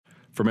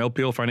From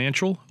LPL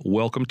Financial,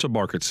 welcome to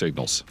Market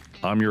Signals.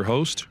 I'm your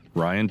host,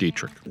 Ryan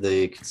Dietrich.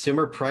 The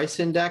consumer price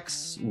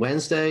index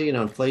Wednesday,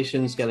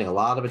 inflation's getting a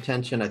lot of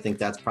attention. I think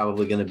that's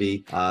probably going to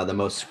be the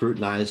most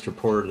scrutinized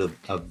report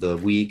of the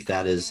week.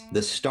 That is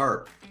the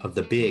start of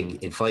the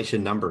big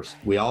inflation numbers.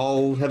 We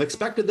all have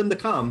expected them to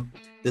come.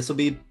 This will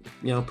be,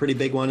 a pretty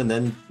big one. And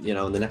then,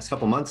 in the next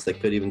couple months, they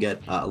could even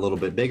get a little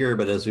bit bigger.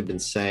 But as we've been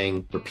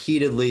saying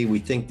repeatedly, we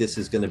think this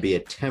is going to be a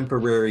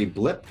temporary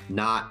blip,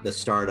 not the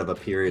start of a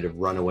period of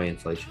runaway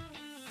inflation.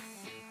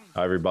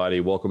 Hi, everybody.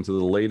 Welcome to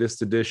the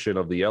latest edition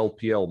of the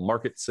LPL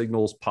Market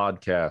Signals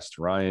podcast.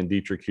 Ryan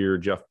Dietrich here,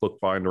 Jeff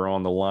Bookbinder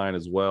on the line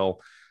as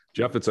well.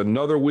 Jeff, it's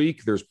another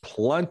week. There's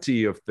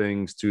plenty of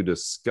things to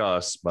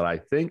discuss, but I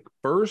think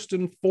first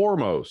and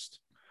foremost,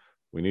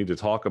 we need to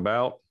talk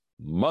about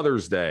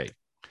Mother's Day.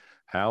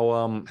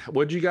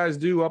 What'd you guys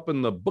do up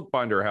in the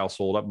Bookbinder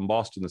household up in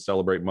Boston to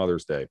celebrate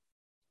Mother's Day?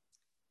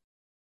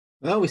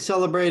 Well, we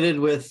celebrated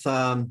with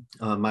my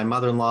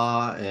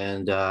mother-in-law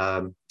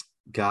and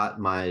got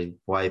my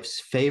wife's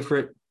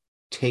favorite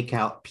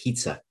takeout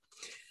pizza.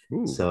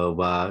 Ooh. So,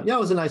 it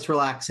was a nice,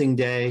 relaxing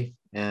day,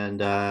 and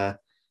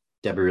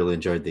Debbie really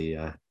enjoyed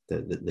the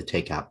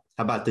takeout.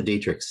 How about the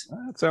Dietrichs?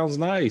 That sounds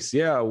nice.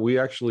 Yeah, we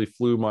actually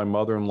flew my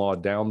mother-in-law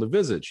down to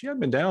visit. She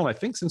hadn't been down, I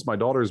think, since my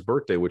daughter's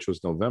birthday, which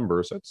was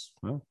November. So that's,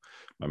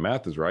 my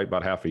math is right,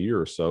 about half a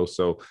year or so.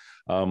 So,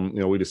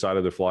 we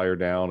decided to fly her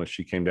down, and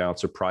she came down,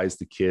 surprised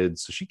the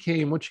kids. So she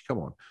came, when'd she come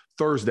on?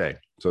 Thursday.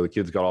 So the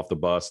kids got off the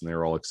bus, and they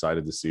were all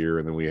excited to see her.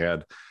 And then we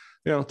had,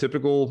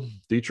 typical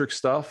Dietrich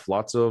stuff,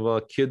 lots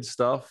of kids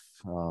stuff.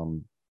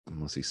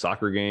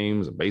 Soccer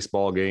games and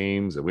baseball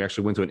games. And we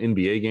actually went to an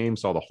NBA game,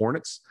 saw the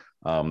Hornets.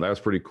 That was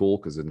pretty cool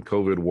because in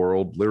COVID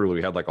world, literally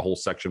we had like a whole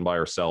section by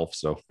ourselves.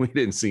 So we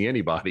didn't see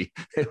anybody.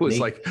 It was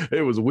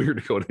it was weird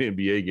to go to an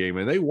NBA game,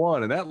 and they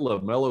won. And that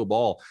LaMelo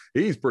Ball,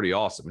 he's pretty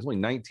awesome. He's only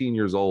 19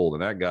 years old.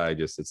 And that guy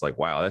it's like,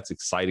 wow, that's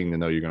exciting to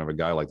know you're going to have a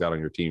guy like that on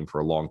your team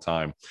for a long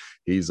time.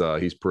 He's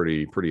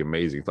pretty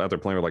amazing. They're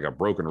playing with like a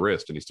broken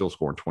wrist, and he's still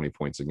scoring 20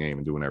 points a game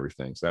and doing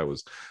everything. So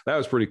that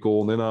was pretty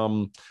cool. And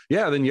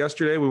then, then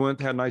yesterday we went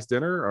and had nice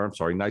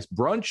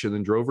brunch, and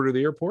then drove her to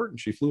the airport, and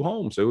she flew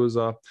home. So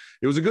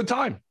it was a good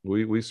time.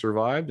 We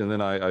survived. And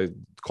then I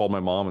called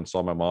my mom and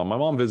saw my mom. My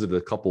mom visited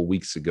a couple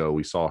weeks ago.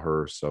 We saw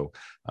her. So,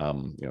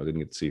 didn't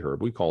get to see her,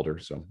 but we called her.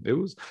 So it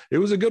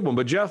was a good one.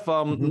 But Jeff,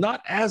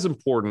 not as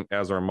important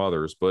as our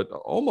mothers, but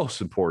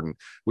almost important.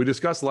 We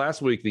discussed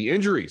last week the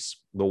injuries,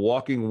 the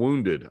walking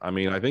wounded. I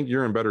mean, I think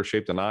you're in better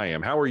shape than I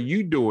am. How are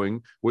you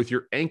doing with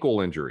your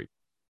ankle injury?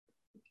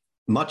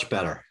 Much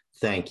better.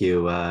 Thank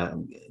you.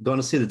 Going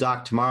to see the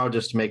doc tomorrow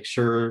just to make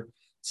sure.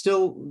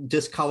 Still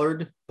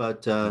discolored,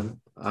 but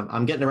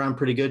I'm getting around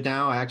pretty good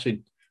now. I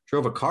actually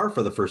drove a car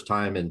for the first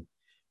time in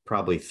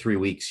probably 3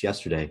 weeks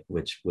yesterday,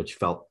 which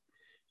felt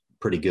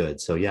pretty good.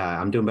 So yeah,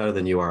 I'm doing better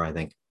than you are, I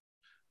think.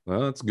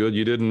 Well, that's good.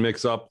 You didn't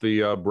mix up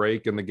the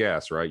brake and the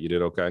gas, right? You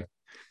did okay.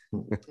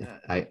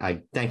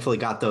 I thankfully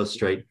got those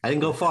straight. I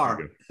didn't go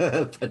far,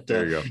 but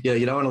there you go.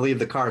 You don't want to leave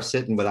the car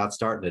sitting without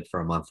starting it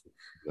for a month.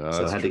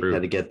 So I had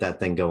to get that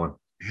thing going.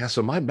 Yeah,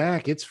 so my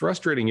back, it's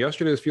frustrating.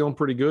 Yesterday I was feeling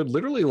pretty good.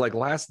 Literally, like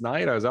last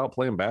night, I was out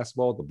playing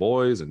basketball with the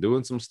boys and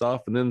doing some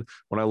stuff. And then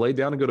when I lay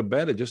down to go to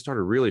bed, it just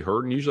started really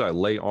hurting. Usually I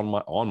lay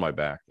on my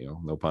back,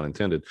 no pun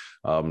intended,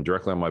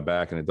 directly on my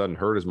back, and it doesn't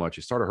hurt as much.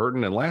 It started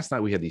hurting. And last night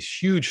we had these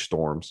huge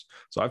storms.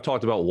 So I've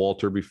talked about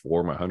Walter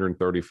before, my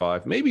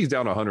 135. Maybe he's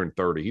down to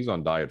 130. He's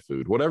on diet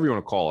food, whatever you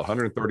want to call it,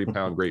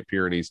 130-pound Great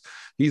Pyrenees.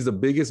 He's the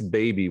biggest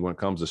baby when it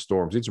comes to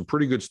storms. It's some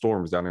pretty good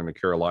storms down here in the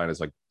Carolinas.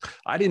 Like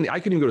I couldn't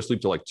even go to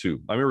sleep till like 2.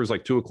 I remember it was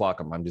like 2 o'clock.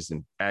 I'm just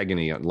in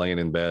agony laying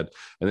in bed.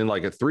 And then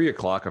like at 3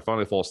 o'clock, I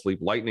finally fall asleep.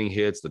 Lightning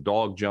hits, the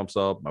dog jumps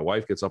up. My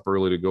wife gets up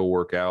early to go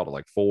work out at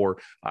like 4.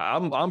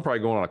 I'm probably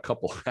going on a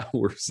couple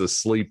hours of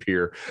sleep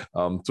here.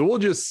 So we'll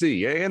just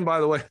see. And by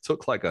the way, I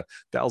took like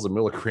 1,000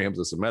 milligrams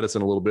of some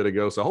medicine a little bit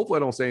ago. So hopefully I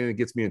don't say anything that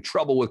gets me in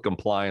trouble with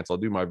compliance. I'll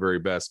do my very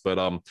best, but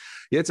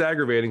it's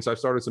aggravating. So I've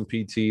started some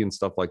PT and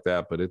stuff like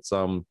that, but it's, I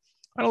don't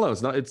know.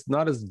 It's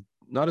not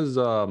as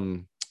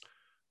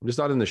I'm just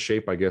not in the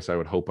shape, I guess I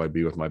would hope I'd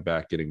be with my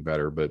back getting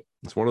better, but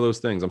it's one of those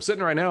things. I'm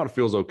sitting right now and it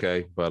feels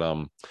okay,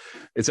 but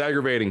it's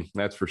aggravating.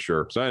 That's for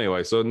sure. So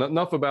anyway, so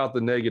enough about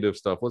the negative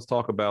stuff. Let's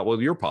talk about,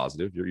 well, you're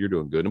positive. You're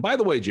doing good. And by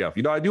the way, Jeff,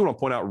 I do want to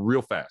point out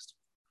real fast.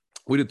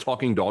 We did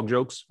talking dog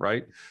jokes,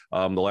 right?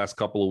 The last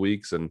couple of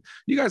weeks, and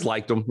you guys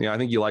liked them. Yeah, I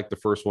think you liked the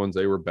first ones.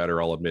 They were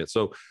better, I'll admit.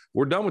 So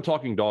we're done with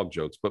talking dog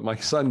jokes, but my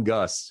son,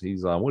 Gus,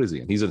 he's, what is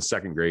he? He's in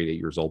second grade, 8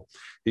 years old.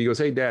 He goes,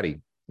 "Hey, Daddy,"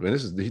 and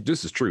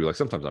this is true. Like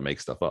sometimes I make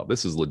stuff up.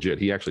 This is legit.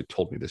 He actually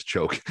told me this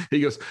joke. He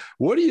goes,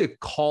 "What do you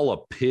call a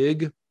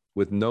pig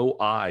with no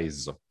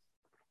eyes?"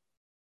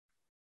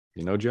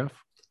 You know, Jeff?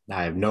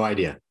 I have no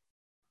idea.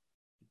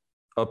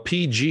 A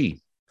PG.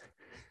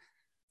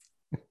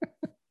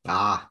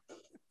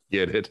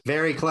 Get it?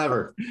 Very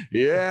clever.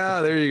 Yeah,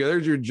 there you go.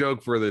 There's your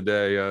joke for the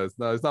day.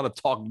 It's not a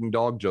talking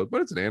dog joke,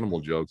 but it's an animal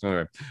joke. So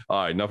anyway,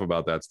 all right, enough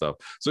about that stuff.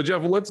 So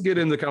Jeff, let's get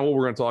into kind of what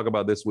we're going to talk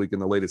about this week in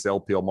the latest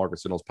LPL Market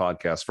Signals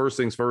podcast. First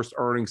things first,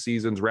 earnings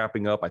season's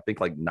wrapping up. I think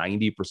like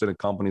 90% of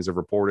companies have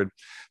reported.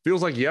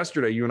 Feels like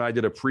yesterday you and I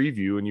did a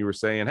preview and you were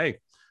saying, hey,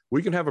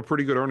 we can have a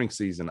pretty good earnings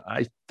season.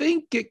 I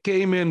think it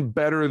came in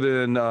better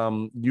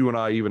than you and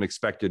I even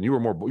expected. You're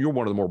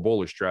one of the more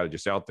bullish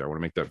strategists out there. I want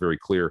to make that very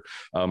clear.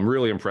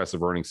 Really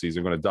impressive earnings season.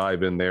 I'm going to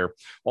dive in there.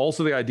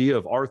 Also, the idea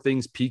of are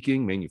things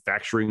peaking,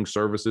 manufacturing,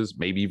 services,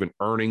 maybe even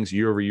earnings,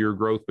 year-over-year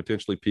growth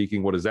potentially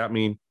peaking. What does that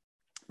mean?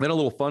 Then a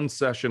little fun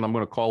session. I'm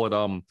going to call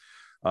it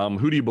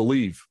Who Do You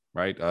Believe?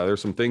 Right. There's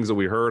some things that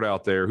we heard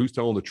out there. Who's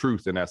telling the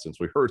truth? In essence,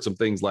 we heard some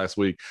things last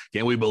week.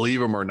 Can we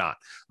believe them or not?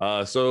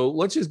 So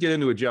let's just get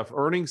into it, Jeff.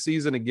 Earnings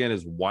season again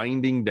is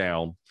winding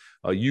down.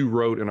 You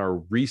wrote in our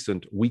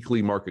recent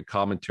weekly market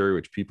commentary,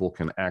 which people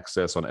can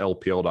access on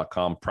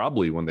lpl.com,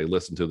 probably when they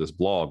listen to this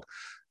blog.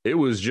 It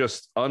was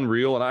just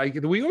unreal.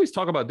 And we always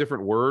talk about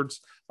different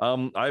words.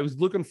 I was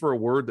looking for a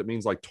word that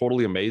means like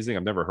totally amazing.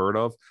 I've never heard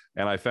of.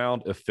 And I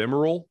found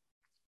ephemeral.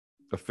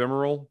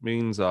 Ephemeral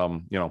means,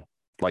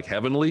 like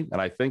heavenly.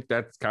 And I think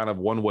that's kind of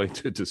one way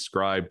to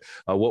describe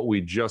what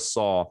we just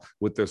saw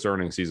with this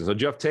earnings season. So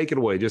Jeff, take it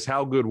away. Just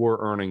how good were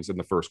earnings in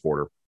the first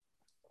quarter?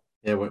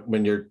 Yeah,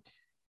 when you're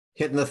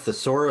hitting the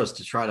thesaurus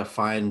to try to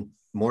find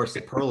more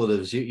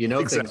superlatives, you know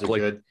exactly. Things are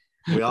good.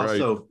 We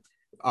also,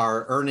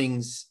 our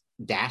earnings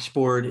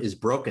dashboard is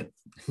broken.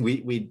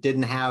 We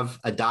didn't have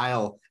a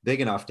dial big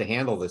enough to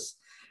handle this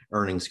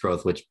earnings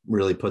growth, which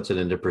really puts it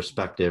into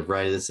perspective,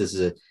 right? This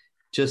is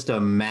just a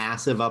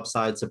massive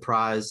upside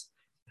surprise.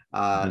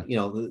 I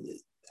mean,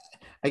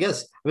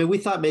 we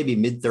thought maybe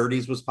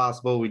mid-30s was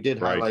possible. We did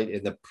highlight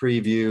in the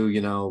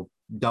preview,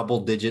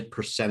 double-digit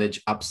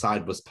percentage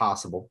upside was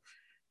possible,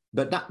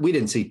 but we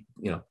didn't see,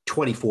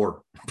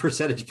 24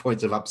 percentage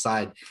points of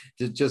upside.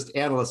 Just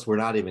analysts were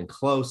not even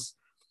close.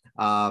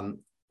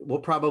 We'll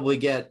probably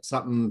get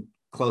something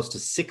close to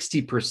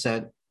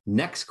 60%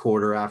 next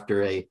quarter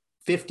after a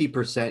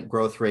 50%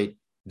 growth rate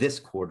this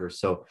quarter.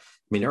 So,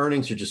 I mean,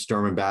 earnings are just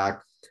storming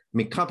back. I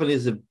mean,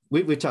 companies have,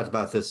 we've talked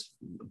about this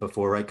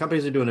before, right?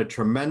 Companies are doing a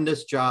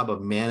tremendous job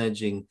of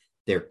managing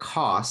their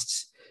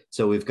costs.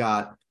 So we've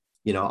got,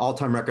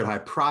 all-time record high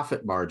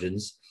profit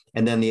margins,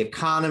 and then the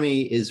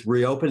economy is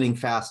reopening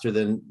faster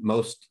than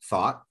most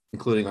thought,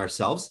 including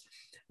ourselves.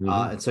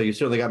 Mm-hmm. And so you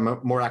certainly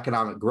got more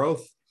economic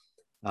growth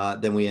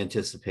than we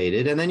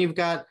anticipated. And then you've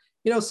got,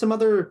 some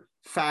other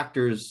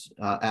factors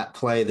at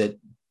play that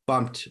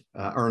bumped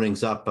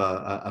earnings up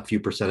a few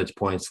percentage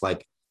points,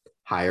 like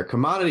higher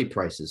commodity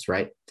prices,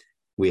 right?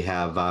 We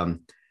have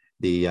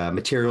the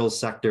materials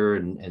sector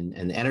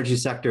and the energy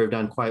sector have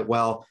done quite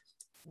well.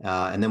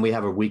 And then we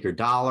have a weaker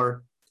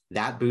dollar.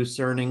 That boosts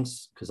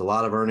earnings because a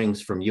lot of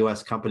earnings from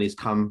U.S. companies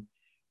come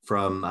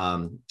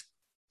from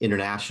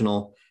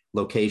international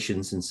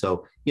locations. And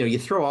so, you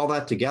throw all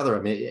that together.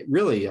 I mean, it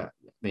really,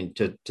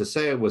 to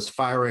say it was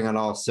firing on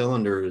all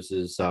cylinders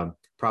is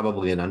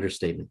probably an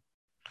understatement.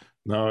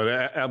 No,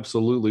 it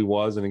absolutely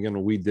was. And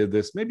again, we did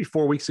this maybe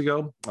 4 weeks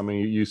ago. I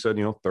mean, you said,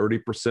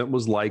 30%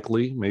 was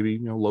likely, maybe,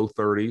 low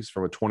 30s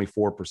from a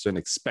 24%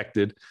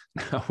 expected.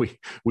 Now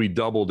we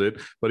doubled it.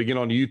 But again,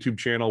 on the YouTube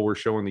channel, we're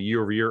showing the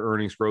year-over-year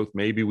earnings growth.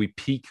 Maybe we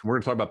peak. We're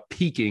going to talk about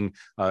peaking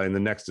in the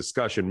next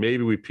discussion.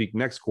 Maybe we peak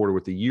next quarter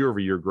with the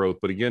year-over-year growth.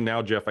 But again,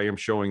 now, Jeff, I am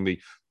showing the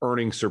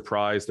earnings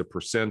surprise, the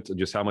percent,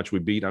 just how much we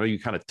beat. I know you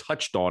kind of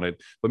touched on it,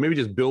 but maybe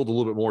just build a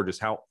little bit more just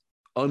how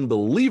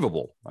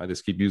unbelievable, I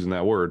just keep using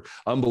that word,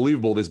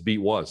 unbelievable this beat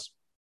was.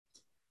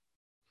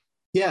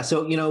 Yeah,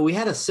 so, we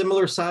had a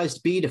similar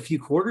sized beat a few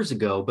quarters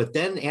ago, but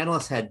then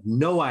analysts had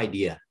no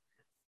idea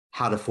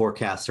how to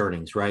forecast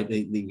earnings, right?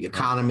 The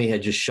economy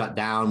had just shut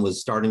down, was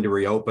starting to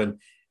reopen.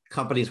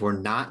 Companies were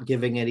not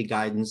giving any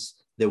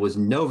guidance. There was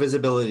no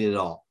visibility at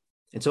all.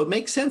 And so it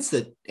makes sense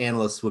that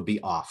analysts would be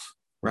off,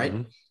 right?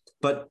 Mm-hmm.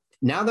 But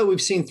now that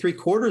we've seen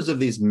 3/4 of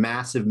these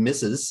massive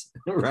misses,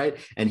 right,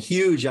 and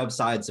huge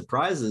upside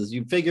surprises,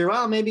 you figure,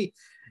 well, maybe,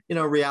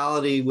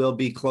 reality will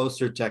be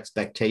closer to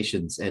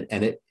expectations. And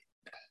it,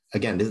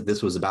 again,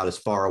 this was about as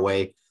far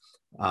away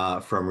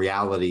from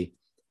reality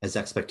as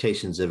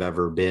expectations have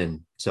ever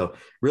been. So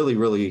really,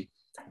 really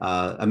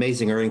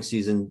amazing earnings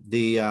season.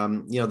 The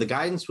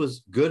guidance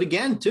was good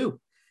again, too.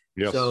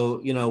 Yes.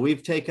 So,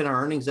 we've taken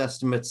our earnings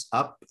estimates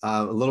up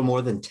a little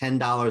more than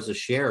 $10 a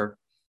share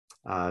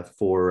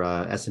for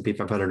S&P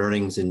 500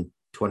 earnings in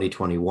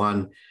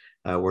 2021.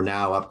 We're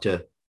now up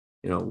to,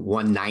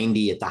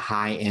 190 at the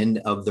high end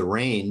of the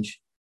range.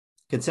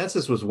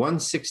 Consensus was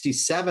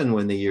 167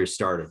 when the year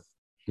started.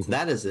 Mm-hmm.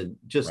 That is an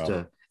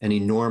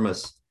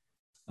enormous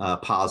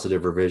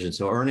positive revision.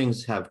 So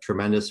earnings have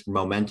tremendous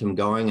momentum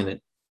going, and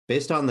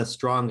based on the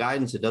strong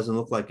guidance, it doesn't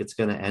look like it's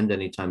going to end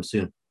anytime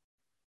soon.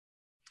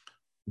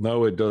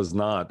 No, it does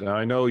not. And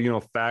I know,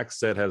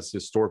 FactSet has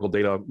historical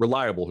data,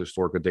 reliable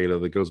historical data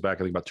that goes back, I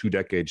think, about 2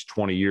 decades,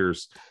 20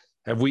 years.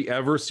 Have we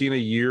ever seen a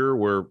year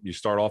where you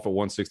start off at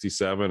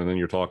 167 and then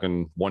you're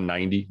talking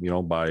 190,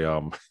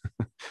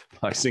 by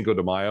by Cinco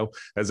de Mayo.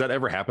 Has that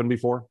ever happened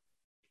before?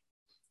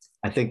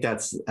 I think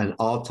that's an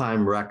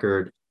all-time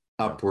record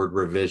upward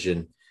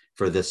revision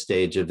for this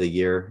stage of the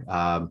year.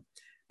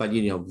 But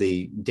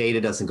the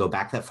data doesn't go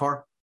back that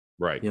far.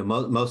 Right.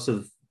 Most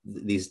of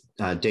these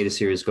data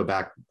series go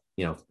back,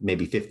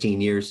 maybe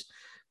 15 years.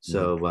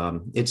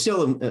 So it's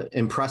still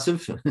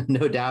impressive,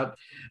 no doubt.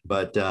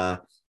 But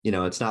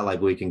it's not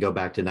like we can go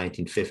back to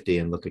 1950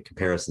 and look at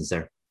comparisons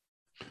there.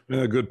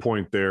 Good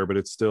point there, but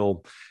it's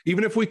still,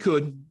 even if we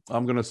could,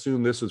 I'm going to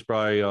assume this is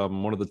probably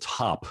one of the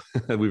top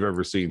that we've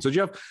ever seen. So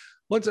Jeff,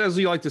 let's, as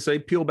you like to say,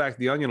 peel back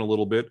the onion a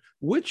little bit.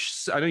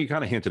 I know you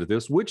kind of hinted at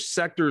this, which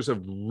sectors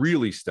have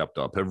really stepped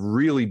up, have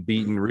really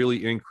beaten,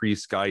 really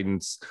increased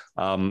guidance?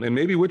 And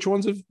maybe which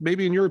ones have,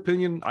 maybe in your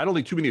opinion, I don't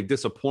think too many have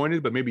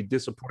disappointed, but maybe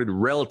disappointed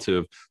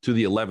relative to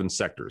the 11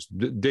 sectors.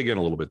 Dig in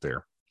a little bit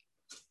there.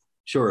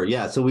 Sure.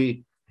 Yeah. So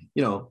we,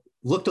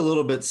 looked a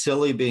little bit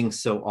silly being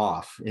so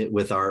off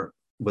with our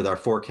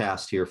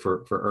forecast here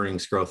for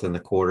earnings growth in the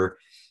quarter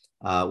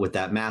with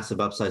that massive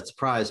upside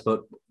surprise.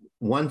 But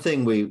one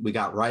thing we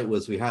got right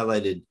was we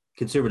highlighted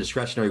consumer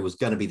discretionary was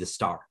going to be the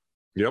star.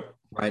 Yep.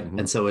 Right. Mm-hmm.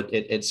 And so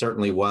it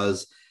certainly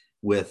was,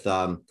 with,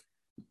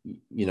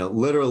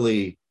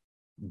 literally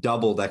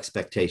doubled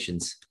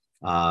expectations.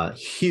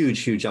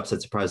 Huge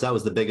upside surprise. That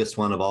was the biggest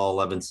one of all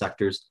 11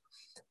 sectors.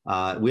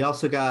 We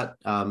also got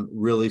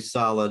really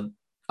solid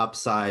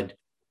upside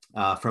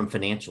from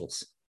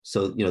financials.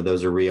 So,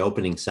 those are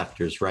reopening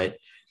sectors, right?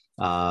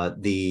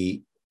 Consumer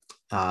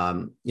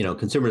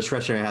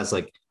discretionary has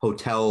like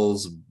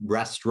hotels,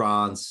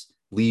 restaurants,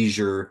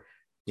 leisure,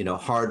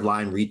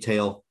 hardline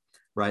retail,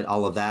 right?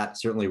 All of that,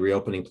 certainly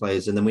reopening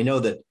plays. And then we know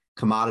that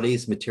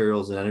commodities,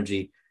 materials, and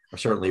energy are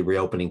certainly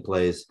reopening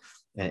plays,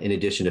 in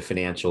addition to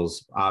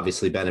financials,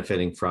 obviously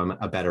benefiting from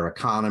a better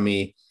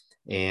economy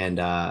and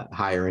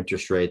higher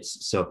interest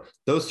rates. So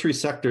those three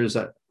sectors,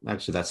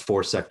 actually that's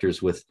four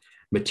sectors with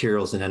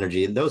materials and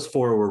energy. Those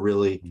four were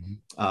really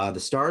the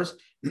stars.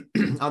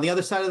 On the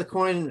other side of the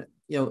coin,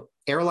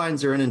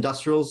 airlines are in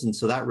industrials, and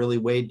so that really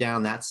weighed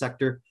down that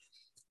sector.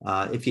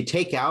 If you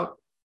take out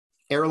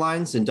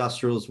airlines,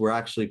 industrials were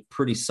actually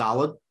pretty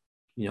solid,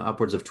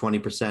 upwards of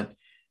 20%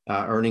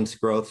 earnings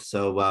growth.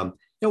 So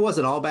it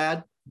wasn't all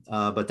bad,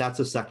 but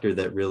that's a sector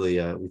that really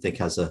we think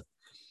has a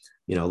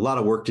lot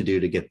of work to do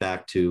to get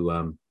back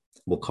to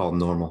we'll call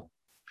normal.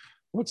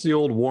 What's the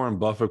old Warren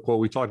Buffett quote?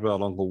 We talked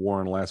about Uncle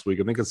Warren last week.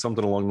 I think it's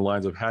something along the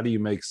lines of, how do you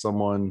make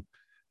someone,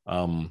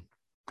 I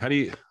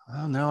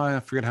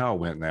forget how it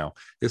went now.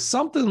 It's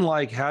something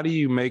like, how do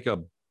you make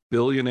a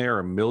billionaire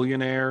a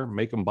millionaire,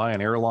 make them buy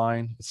an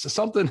airline? It's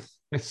something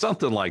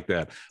like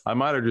that. I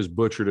might have just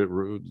butchered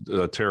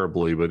it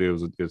terribly, but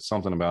it's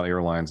something about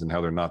airlines and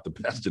how they're not the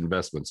best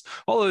investments,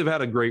 although they've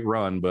had a great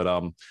run, but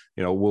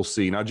we'll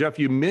see. Now, Jeff,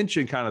 you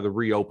mentioned kind of the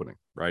reopening,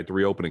 right? The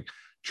reopening.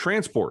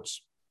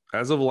 Transports.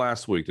 As of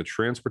last week, the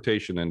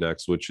transportation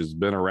index, which has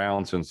been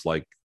around since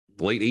like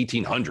the late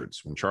 1800s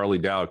when Charlie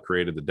Dow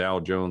created the Dow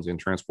Jones in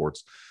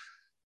transports,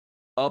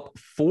 up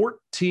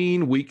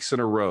 14 weeks in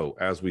a row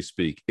as we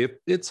speak. If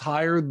it's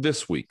higher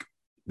this week,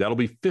 that'll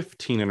be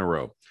 15 in a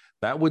row.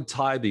 That would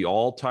tie the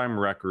all-time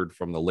record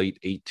from the late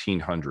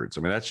 1800s.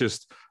 I mean, that's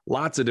just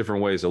lots of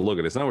different ways to look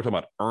at it. It's not we're talking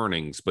about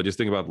earnings, but just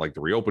think about like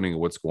the reopening of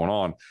what's going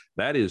on.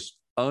 That is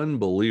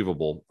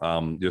unbelievable.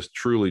 Just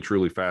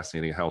truly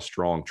fascinating how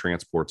strong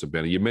transports have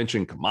been. You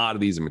mentioned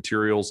commodities and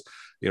materials.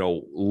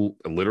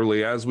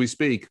 Literally as we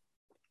speak,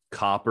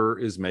 copper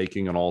is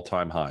making an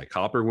all-time high.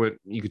 Copper went,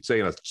 you could say,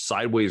 in a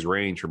sideways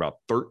range for about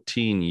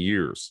 13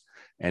 years.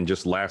 And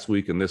just last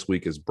week and this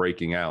week is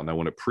breaking out. Now,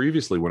 when it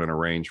previously went in a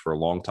range for a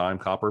long time,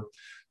 copper,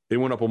 it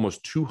went up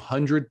almost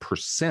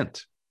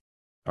 200%.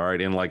 All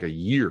right, in like a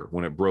year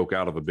when it broke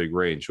out of a big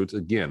range. So it's,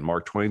 again,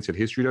 Mark Twain said,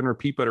 history doesn't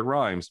repeat, but it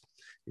rhymes.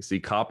 You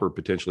see copper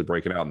potentially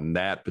breaking out, and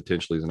that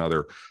potentially is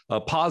another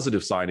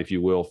positive sign, if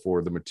you will,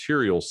 for the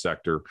materials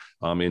sector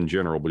in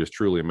general, but it's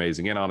truly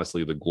amazing. And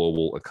honestly, the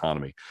global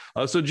economy.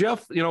 So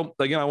Jeff,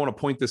 again, I want to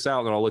point this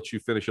out and I'll let you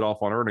finish it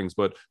off on earnings.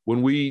 But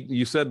when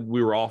you said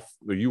we were off,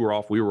 you were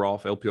off, we were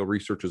off, LPL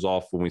Research is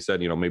off when we said,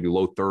 maybe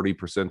low 30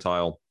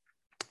 percentile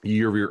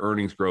year-over-year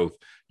earnings growth,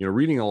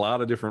 reading a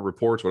lot of different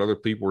reports, what other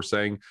people were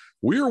saying,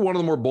 we were one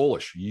of the more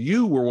bullish.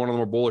 You were one of the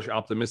more bullish,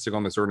 optimistic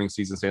on this earnings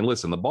season, saying,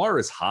 listen, the bar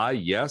is high,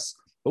 yes,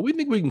 but we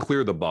think we can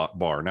clear the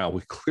bar. Now,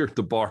 we cleared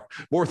the bar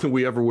more than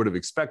we ever would have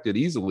expected,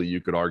 easily,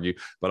 you could argue.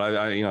 But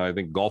I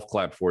think golf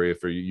clap for you.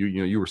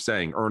 You were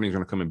saying earnings are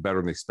going to come in better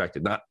than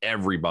expected. Not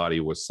everybody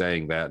was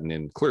saying that,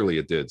 and clearly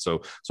it did.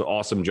 So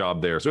awesome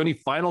job there. So any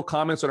final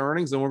comments on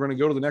earnings? Then we're going to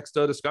go to the next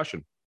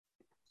discussion.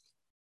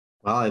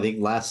 Well, I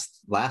think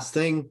last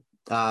thing,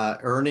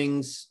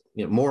 earnings.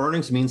 More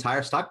earnings means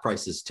higher stock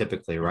prices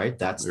typically, right?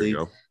 That's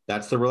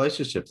the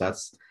relationship.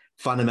 That's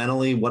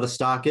fundamentally what a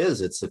stock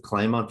is. It's a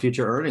claim on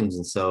future earnings.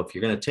 And so if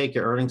you're going to take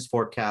your earnings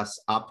forecasts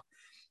up,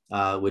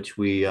 which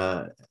we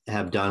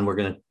have done, we're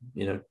going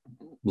to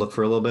look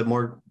for a little bit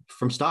more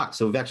from stocks.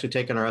 So we've actually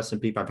taken our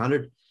S&P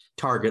 500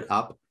 target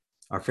up.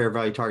 Our fair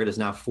value target is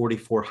now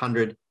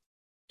 4,400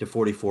 to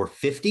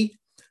 4,450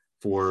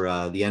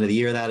 for the end of the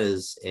year. That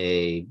is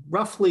a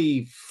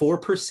roughly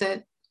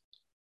 4%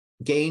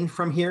 gain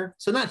from here.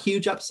 So not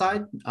huge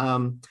upside,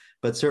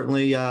 but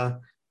certainly,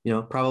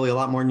 probably a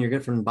lot more than you're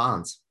getting from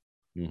bonds.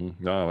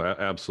 Mm-hmm. No,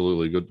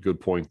 absolutely. Good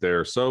point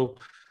there. So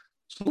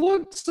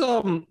let's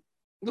talk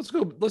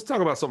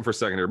about something for a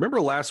second here. Remember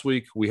last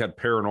week we had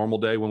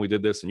Paranormal Day when we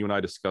did this, and you and I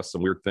discussed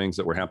some weird things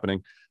that were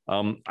happening.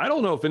 I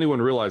don't know if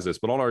anyone realized this,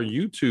 but on our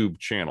YouTube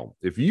channel,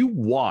 if you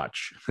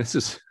watch,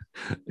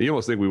 you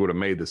almost think we would have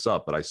made this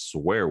up, but I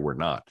swear we're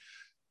not.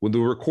 With the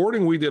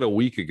recording we did a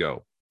week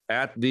ago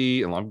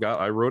and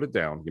I wrote it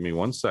down. Give me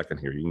 1 second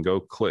here. You can go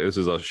click. This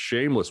is a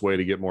shameless way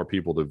to get more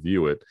people to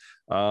view it.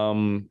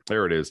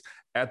 There it is.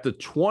 At the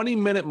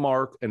 20-minute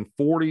mark and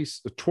 40,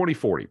 so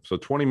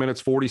 20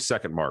 minutes,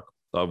 40-second mark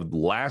of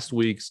last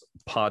week's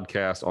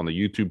podcast on the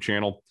YouTube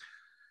channel,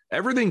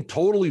 everything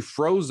totally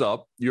froze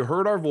up. You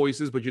heard our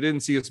voices, but you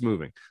didn't see us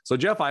moving. So,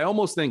 Jeff, I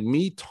almost think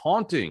me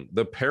taunting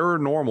the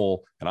paranormal,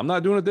 and I'm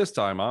not doing it this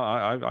time.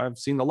 I've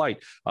seen the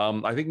light.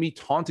 I think me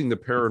taunting the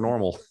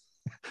paranormal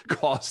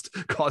caused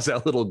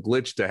that little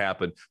glitch to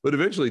happen, but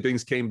eventually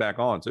things came back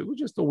on. So it was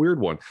just a weird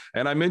one.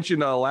 And I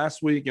mentioned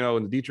last week,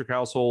 in the Dietrich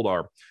household,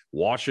 our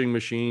washing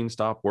machine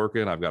stopped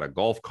working. I've got a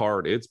golf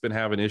cart. It's been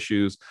having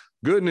issues.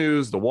 Good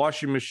news. The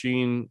washing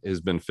machine has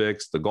been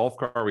fixed. The golf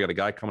cart, we got a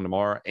guy coming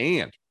tomorrow,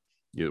 and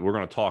we're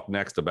going to talk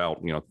next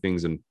about,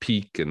 things in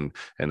peak and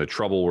the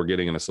trouble we're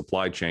getting in the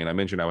supply chain. I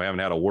mentioned I haven't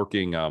had a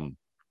working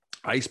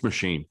ice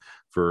machine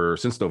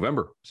since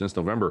November.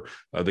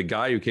 The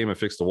guy who came and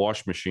fixed the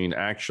wash machine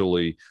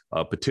actually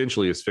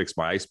potentially has fixed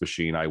my ice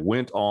machine. I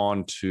went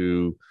on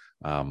to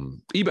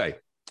eBay.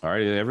 All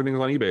right. Everything's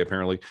on eBay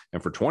apparently.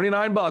 And for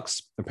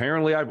 $29,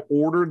 apparently I've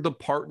ordered the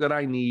part that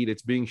I need.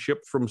 It's being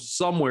shipped from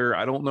somewhere.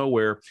 I don't know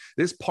where.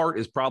 This part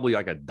is probably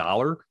like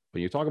 $1.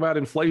 When you talk about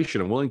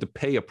inflation, I'm willing to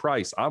pay a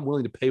price. I'm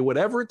willing to pay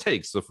whatever it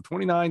takes. So for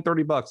 $29,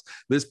 $30,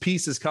 this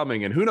piece is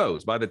coming. And who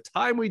knows, by the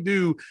time we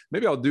do,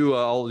 maybe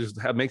I'll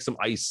just make some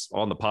ice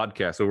on the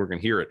podcast so we can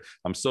hear it.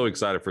 I'm so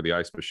excited for the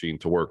ice machine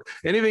to work.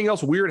 Anything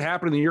else weird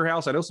happening in your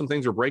house? I know some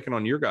things are breaking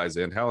on your guys'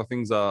 end. How are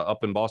things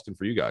up in Boston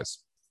for you guys?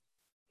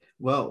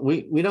 Well,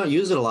 we don't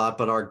use it a lot,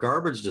 but our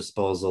garbage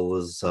disposal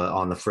is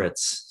on the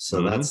fritz.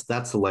 So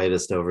that's the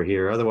latest over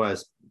here.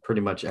 Otherwise,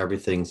 pretty much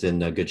everything's in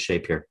good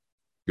shape here.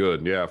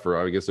 Good. Yeah.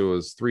 I guess it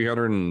was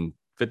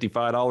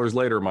 $355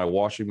 later, my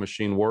washing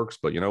machine works,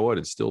 but you know what?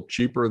 It's still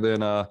cheaper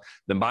than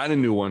buying a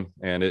new one.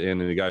 And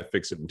the guy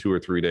fixed it in 2 or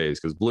 3 days.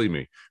 Cause believe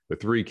me,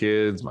 with 3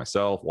 kids,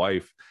 myself,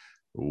 wife,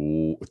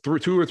 through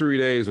 2 or 3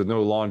 days with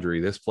no laundry,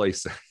 this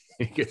place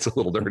it gets a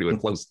little dirty with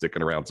clothes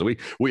sticking around. So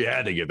we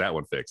had to get that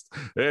one fixed.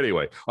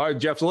 Anyway. All right,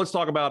 Jeff. So let's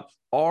talk about,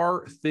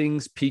 are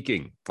things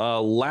peaking?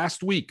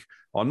 Last week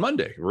on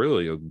Monday,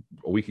 really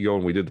a week ago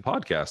when we did the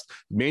podcast,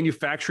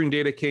 manufacturing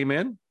data came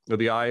in.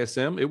 The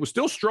ISM, it was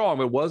still strong.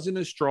 It wasn't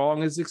as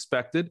strong as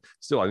expected.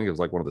 Still, I think it was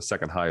like one of the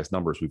second highest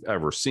numbers we've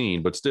ever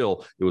seen, but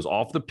still it was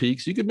off the peak.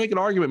 So you could make an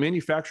argument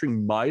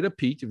manufacturing might have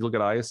peaked if you look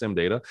at ISM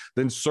data.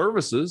 Then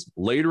services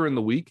later in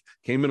the week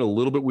came in a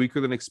little bit weaker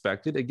than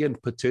expected. Again,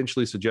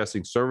 potentially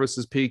suggesting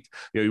services peaked.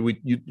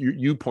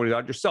 You pointed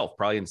out yourself,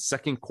 probably in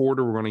second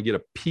quarter, we're going to get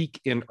a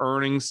peak in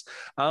earnings.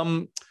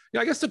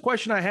 I guess the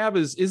question I have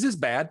is this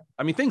bad?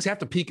 I mean, things have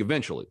to peak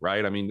eventually,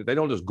 right? I mean, they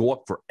don't just go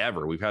up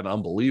forever. We've had an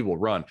unbelievable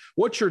run.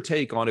 What's your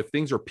take on if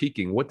things are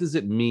peaking? What does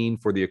it mean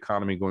for the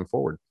economy going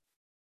forward?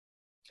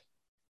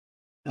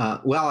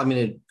 Well, I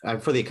mean,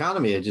 for the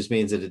economy, it just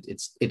means that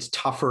it's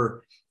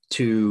tougher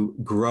to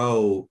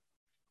grow,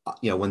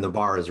 when the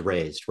bar is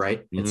raised,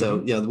 right? Mm-hmm. And so,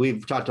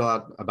 we've talked a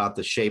lot about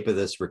the shape of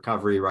this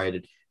recovery,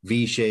 right?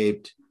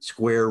 V-shaped,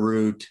 square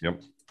root,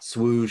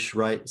 swoosh,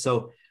 right?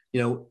 So,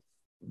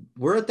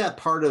 we're at that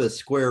part of the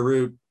square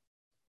root,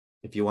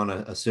 if you want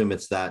to assume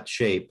it's that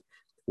shape,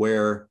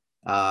 where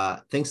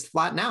things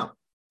flatten out.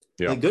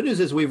 Yeah. The good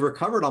news is we've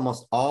recovered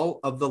almost all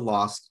of the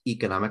lost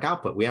economic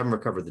output. We haven't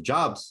recovered the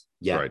jobs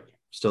yet. Right.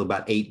 Still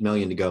about 8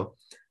 million to go.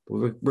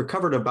 We've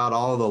recovered about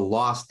all of the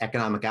lost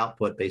economic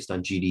output based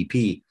on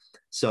GDP.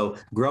 So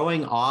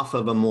growing off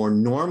of a more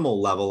normal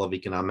level of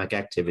economic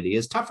activity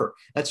is tougher.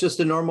 That's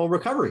just a normal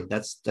recovery.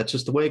 That's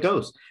just the way it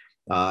goes.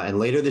 And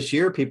later this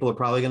year, people are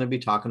probably going to be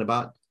talking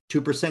about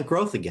 2%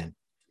 growth again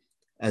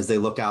as they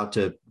look out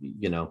to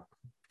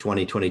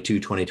 2022,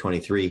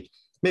 2023.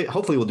 Maybe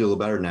hopefully we'll do a little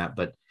better than that,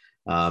 but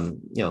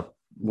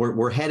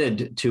we're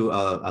headed to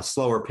a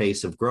slower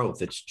pace of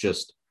growth. It's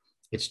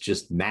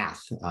just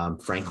math,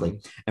 frankly.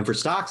 And for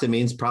stocks, it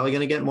means probably going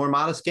to get more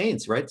modest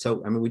gains, right?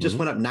 So I mean, we just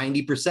went up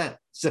 90%.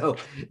 So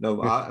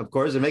of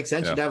course, it makes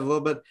sense to have a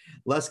little bit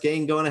less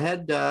gain going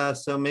ahead.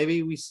 So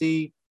maybe we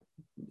see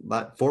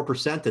about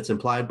 4% that's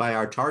implied by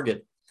our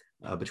target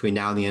between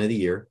now and the end of the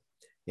year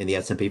in the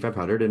S&P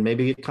 500, and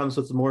maybe it comes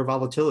with more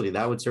volatility.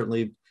 That would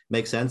certainly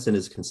make sense and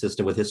is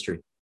consistent with history.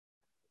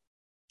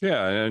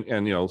 Yeah,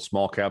 and you know,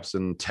 small caps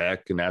and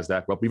tech and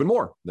Nasdaq were up even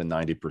more than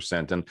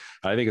 90%. And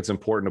I think it's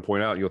important to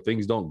point out, you know,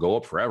 things don't go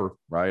up forever,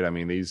 right? I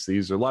mean, these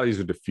are a lot of these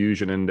are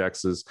diffusion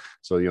indexes,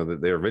 so you know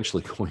they're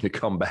eventually going to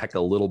come back a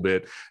little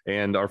bit.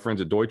 And our friends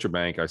at Deutsche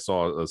Bank, I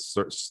saw a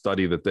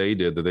study that they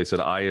did that they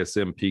said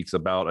ISM peaks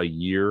about a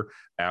year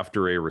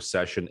after a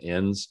recession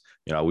ends.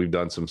 You know, we've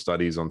done some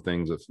studies on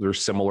things that they're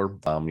similar,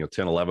 you know,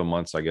 10, 11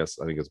 months, I guess.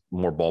 I think it's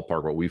more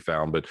ballpark what we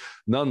found. But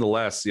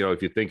nonetheless, you know,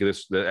 if you think of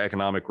this, the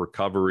economic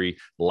recovery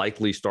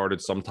likely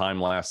started sometime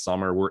last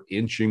summer. We're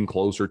inching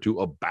closer to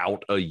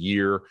about a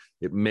year.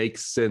 It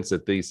makes sense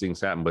that these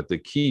things happen. But the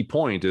key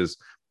point is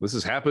this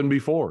has happened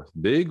before.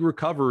 Big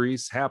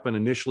recoveries happen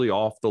initially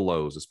off the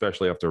lows,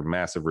 especially after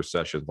massive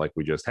recessions like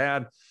we just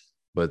had.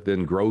 But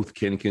then growth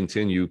can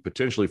continue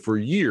potentially for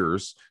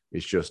years.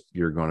 It's just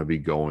you're going to be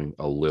going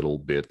a little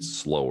bit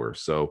slower.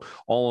 So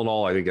all in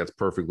all, I think that's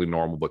perfectly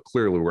normal. But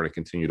clearly, we're going to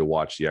continue to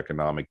watch the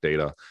economic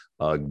data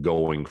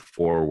going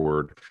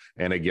forward.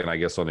 And again, I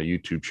guess on the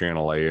YouTube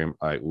channel,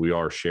 we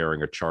are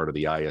sharing a chart of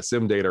the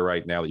ISM data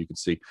right now that you can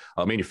see.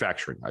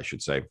 Manufacturing, I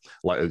should say,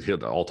 hit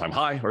the all-time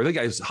high, or I think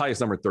it's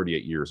highest number in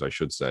 38 years, I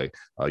should say,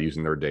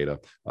 using their data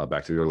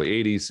back to the early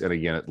 80s. And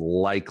again, it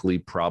likely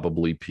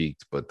probably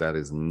peaked, but that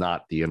is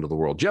not the end of the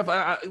world. Jeff,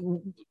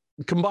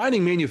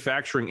 combining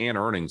manufacturing and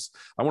earnings,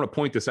 I want to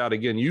point this out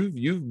again.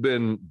 You've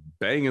been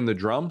banging the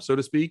drum, so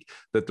to speak,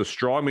 that the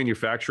strong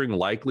manufacturing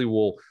likely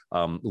will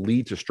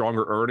lead to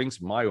stronger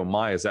earnings. My, oh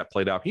my, has that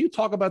played out? Can you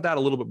talk about that a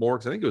little bit more?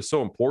 Because I think it was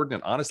so important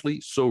and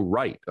honestly so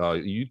right.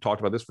 You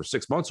talked about this for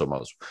 6 months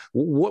almost.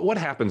 What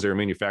happens there in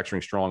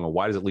manufacturing strong, and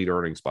why does it lead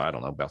earnings by, I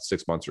don't know, about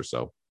 6 months or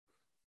so?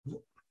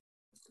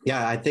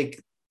 Yeah, I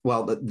think,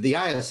 well, the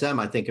ISM,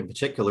 I think in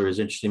particular, is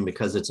interesting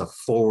because it's a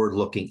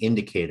forward-looking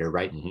indicator,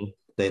 right? Mm-hmm.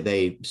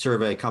 They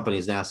survey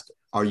companies and ask,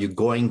 are you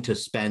going to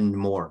spend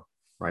more,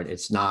 right?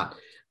 It's not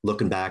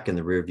looking back in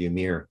the rearview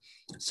mirror.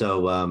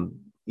 So,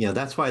 you know,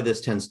 that's why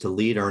this tends to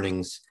lead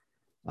earnings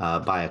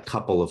by a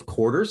couple of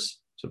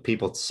quarters. So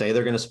people say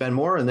they're going to spend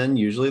more, and then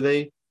usually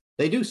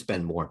they do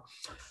spend more.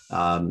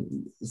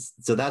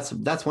 So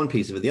that's one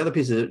piece of it. The other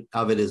piece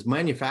of it is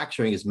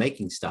manufacturing is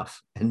making stuff,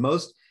 and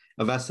most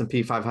of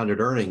S&P 500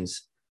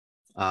 earnings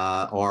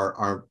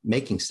are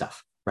making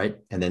stuff, right?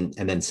 And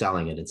then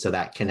selling it. And so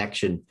that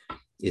connection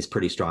is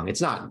pretty strong.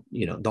 It's not,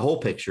 you know, the whole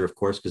picture, of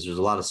course, because there's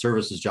a lot of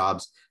services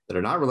jobs that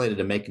are not related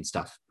to making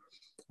stuff.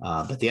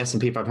 But the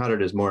S&P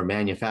 500 is more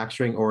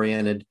manufacturing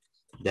oriented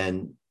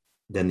than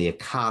the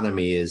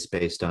economy is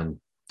based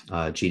on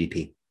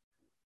GDP.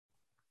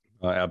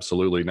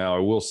 Absolutely. Now, I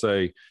will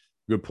say,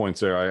 good points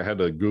there. I had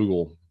to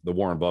Google the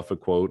Warren Buffett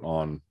quote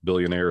on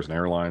billionaires and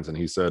airlines, and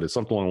he said it's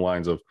something along the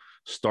lines of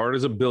start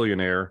as a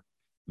billionaire,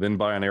 then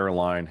buy an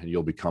airline, and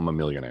you'll become a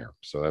millionaire.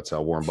 So that's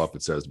how Warren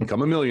Buffett says,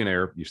 become a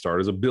millionaire. You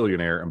start as a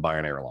billionaire and buy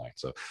an airline.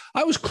 So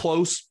I was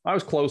close.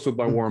 with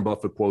my Warren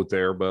Buffett quote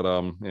there, but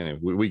anyway,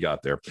 we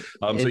got there.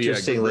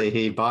 Interestingly,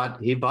 he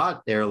bought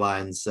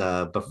airlines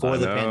before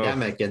the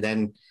pandemic, and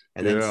then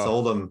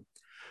sold them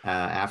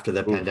after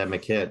the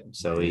pandemic hit.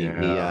 So he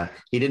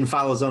didn't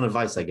follow his own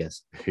advice, I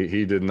guess.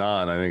 He did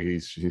not. I think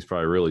he's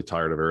probably really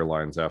tired of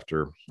airlines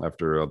after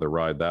the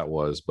ride that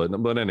was.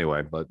 But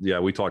anyway, yeah,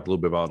 we talked a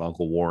little bit about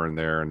Uncle Warren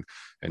there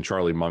and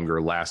Charlie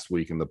Munger last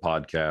week in the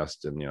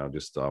podcast, and you know,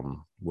 just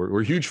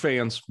we're huge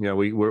fans. You know,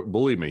 we're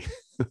believe me.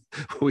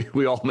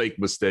 we all make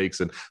mistakes,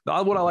 and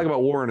what I like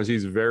about Warren is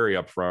he's very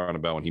upfront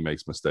about when he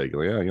makes mistakes.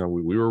 Like, yeah, you know,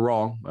 we were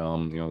wrong.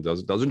 You know,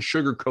 doesn't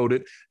sugarcoat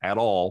it at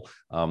all.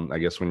 I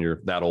guess when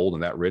you're that old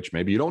and that rich,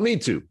 maybe you don't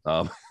need to.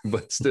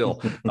 But still,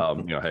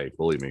 you know, hey,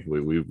 believe me,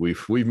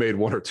 we've made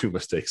one or two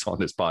mistakes on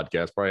this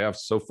podcast. Probably have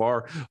so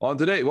far on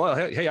today. Well,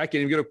 hey, I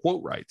can't even get a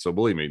quote right. So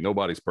believe me,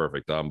 nobody's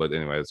perfect. But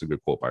anyway, that's a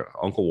good quote by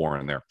Uncle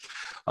Warren there.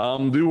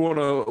 Do want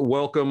to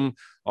welcome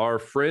our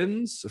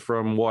friends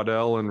from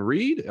Waddell and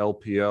Reed.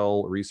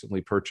 LPL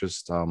recently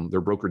purchased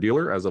their broker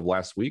dealer as of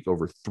last week.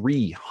 Over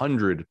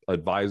 300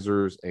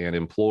 advisors and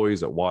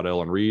employees at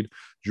Waddell and Reed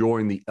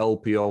joined the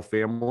LPL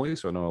family.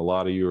 So I know a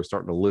lot of you are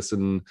starting to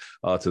listen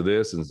to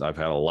this, and I've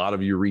had a lot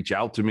of you reach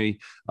out to me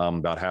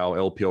about how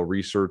LPL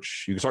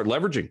research, you can start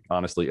leveraging,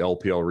 honestly,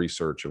 LPL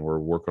research, and we're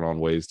working on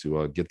ways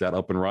to get that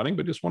up and running.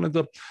 But just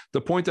wanted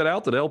to point that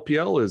out, that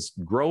LPL is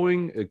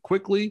growing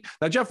quickly.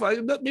 Now, Jeff,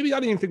 maybe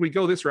I didn't even think we'd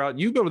go this route.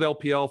 You've been with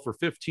LPL for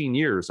 15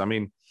 years. I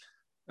mean,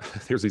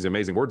 there's these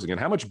amazing words again.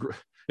 How much?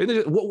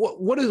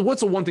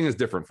 What's the one thing that's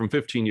different from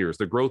 15 years?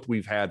 The growth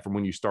we've had from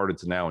when you started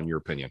to now, in your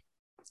opinion?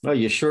 Well,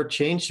 you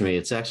shortchanged me.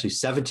 It's actually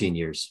 17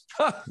 years.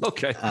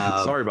 Okay,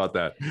 sorry about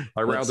that.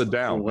 I rounded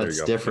down.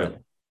 What's different?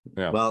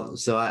 Yeah. Well,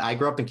 so I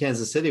grew up in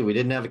Kansas City. We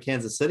didn't have a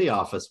Kansas City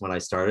office when I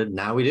started.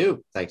 Now we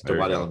do, thanks to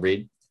Waddell and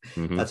Reed.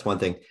 Mm-hmm. That's one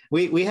thing.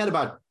 We had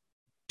about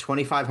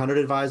 2,500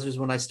 advisors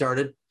when I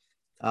started.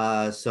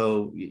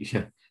 So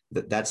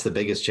that's the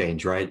biggest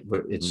change, right?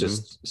 It's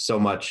just so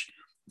much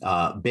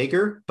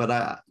bigger. But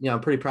I'm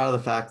pretty proud of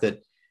the fact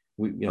that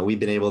we've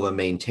been able to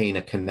maintain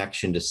a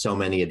connection to so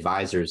many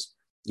advisors,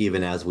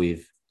 even as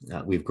we've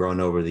grown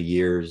over the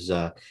years.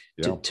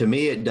 To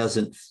me, it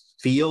doesn't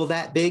feel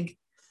that big.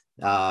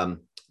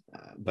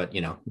 but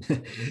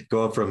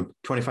going from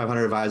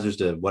 2,500 advisors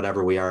to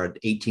whatever we are at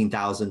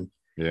 18,000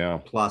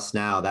 plus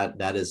now,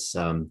 that is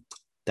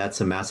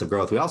that's a massive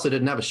growth. We also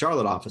didn't have a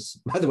Charlotte office,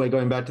 by the way,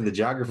 going back to the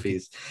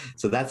geographies.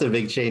 So that's a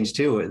big change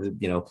too.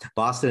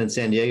 Boston and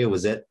San Diego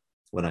was it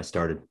when I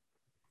started.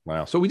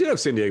 Wow. So we did have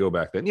San Diego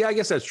back then. Yeah, I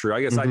guess that's true.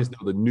 I guess I just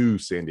know the new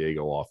San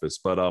Diego office.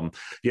 But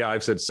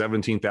I've said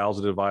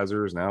 17,000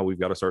 advisors. Now we've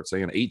got to start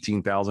saying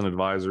 18,000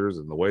 advisors.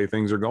 And the way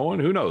things are going,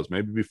 who knows?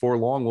 Maybe before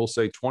long, we'll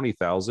say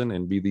 20,000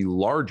 and be the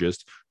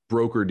largest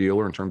broker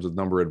dealer in terms of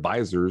number of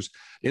advisors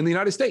in the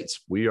United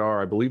States. We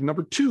are, I believe,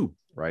 number 2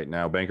 right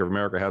now. Bank of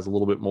America has a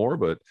little bit more,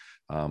 but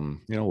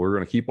we're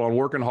going to keep on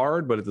working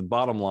hard. But at the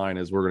bottom line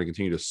is we're going to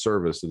continue to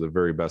service to the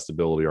very best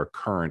ability our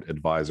current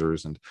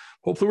advisors, and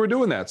hopefully we're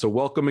doing that. So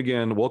welcome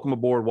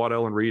aboard,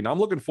 Waddell and Reed. And I'm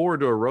looking forward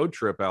to a road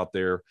trip out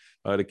there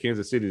to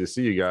Kansas City to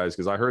see you guys,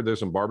 because I heard there's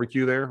some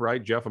barbecue there,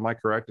 right? Jeff, am I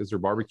correct? Is there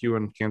barbecue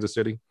in Kansas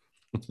City?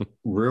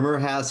 Rumor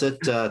has it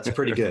it's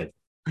pretty good.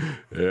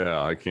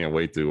 Yeah, I can't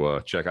wait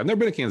to check. I've never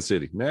been to Kansas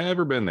City,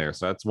 never been there.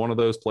 So that's one of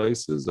those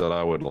places that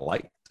I would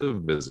like to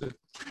visit.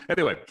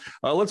 Anyway,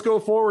 let's go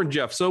forward,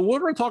 Jeff. So we're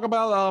going to talk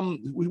about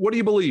what do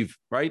you believe,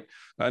 right?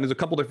 And there's a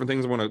couple different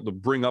things I want to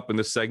bring up in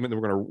this segment, and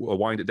we're going to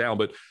wind it down.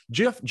 But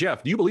Jeff, do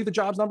you believe the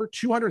jobs number?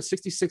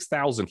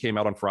 266,000 came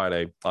out on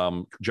Friday.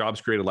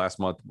 Jobs created last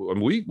month.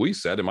 We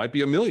said it might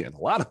be 1 million. A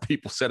lot of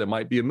people said it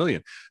might be 1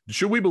 million.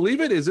 Should we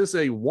believe it? Is this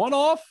a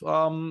one-off?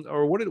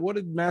 Or what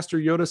did Master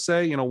Yoda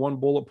say? One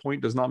bullet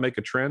point does not make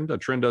a trend. A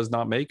trend does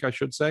not make, I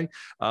should say.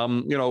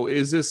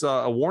 Is this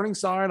a warning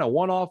sign, a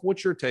one-off?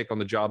 What's your take on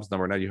the jobs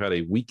number? Now you had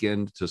a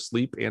weekend to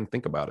sleep and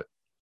think about it.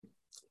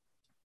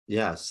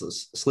 Yeah,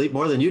 sleep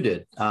more than you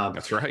did.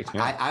 That's right.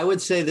 Yeah. I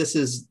would say this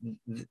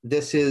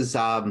is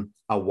a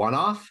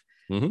one-off.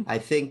 Mm-hmm. I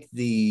think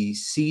the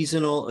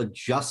seasonal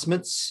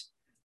adjustments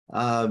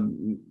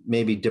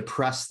maybe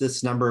depress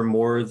this number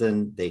more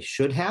than they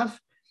should have.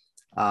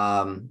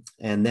 And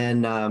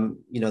then,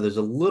 there's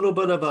a little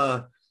bit of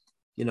a,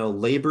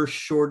 labor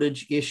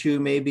shortage issue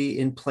maybe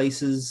in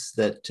places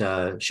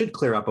that should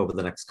clear up over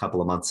the next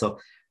couple of months. So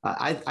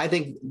I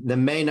think the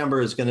May number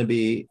is going to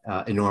be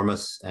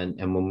enormous. And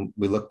when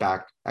we look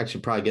back,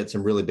 actually probably get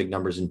some really big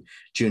numbers in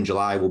June,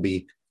 July. We'll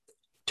be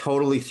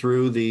totally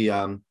through the,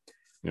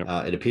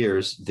 it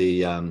appears,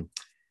 the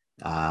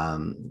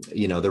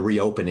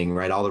reopening,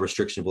 right? All the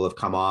restrictions will have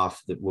come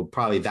off. That we'll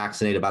probably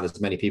vaccinate about as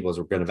many people as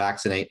we're going to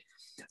vaccinate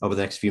over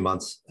the next few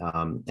months.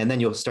 And then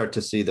you'll start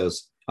to see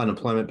those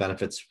unemployment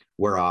benefits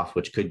wear off,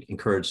 which could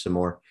encourage some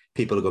more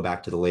people to go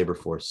back to the labor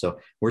force. So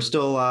we're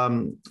still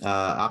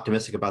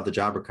optimistic about the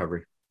job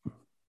recovery.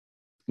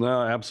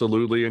 No,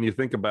 absolutely. And you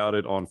think about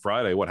it on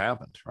Friday, what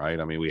happened, right?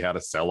 I mean, we had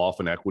a sell-off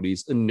in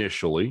equities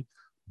initially,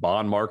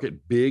 bond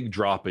market, big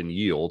drop in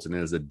yields. And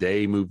as the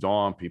day moved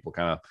on, people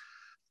kind of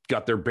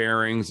got their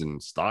bearings,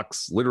 and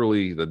stocks,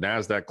 literally the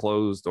NASDAQ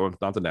closed, or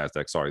not the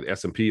NASDAQ, sorry, the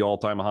S&P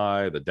all-time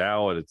high, the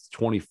Dow at its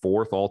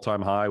 24th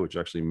all-time high, which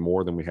actually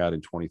more than we had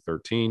in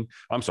 2013.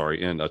 I'm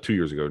sorry, in 2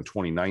 years ago in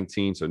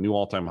 2019. So new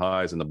all-time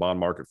highs, and the bond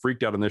market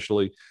freaked out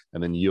initially,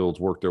 and then yields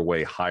worked their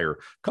way higher. A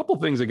couple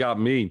of things that got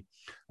me.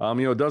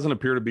 It doesn't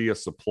appear to be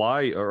it's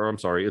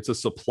a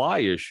supply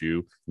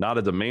issue, not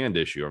a demand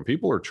issue. And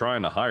people are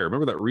trying to hire.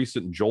 Remember that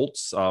recent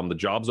JOLTS, the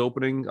jobs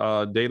opening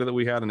data that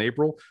we had in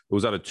April? It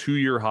was at a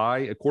 2-year high.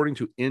 According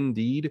to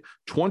Indeed,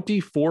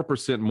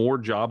 24% more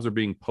jobs are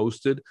being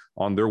posted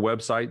on their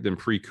website than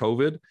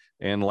pre-COVID.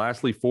 And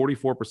lastly,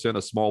 44%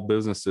 of small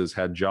businesses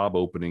had job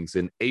openings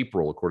in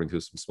April, according to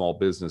some small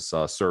business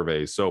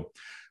surveys. So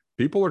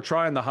people are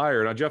trying to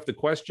hire. Now, Jeff, the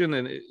question,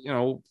 and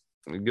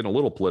getting a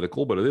little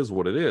political, but it is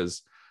what it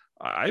is.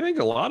 I think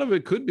a lot of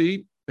it could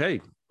be,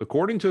 hey,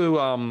 according to,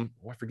 I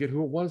forget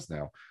who it was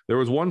now. There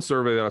was one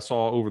survey that I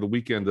saw over the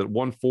weekend that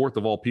 1/4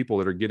 of all people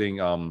that are getting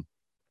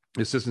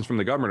assistance from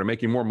the government are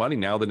making more money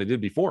now than they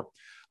did before.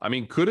 I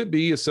mean, could it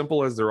be as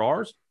simple as there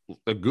are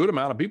a good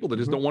amount of people that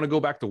just don't want to go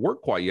back to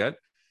work quite yet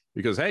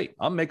because, hey,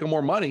 I'm making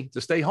more money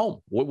to stay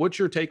home? What's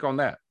your take on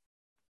that?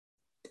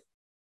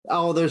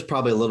 Oh, there's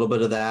probably a little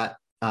bit of that.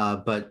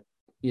 But,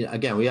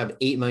 again, we have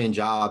 8 million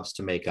jobs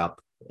to make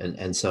up.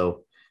 And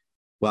so,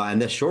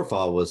 and this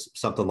shortfall was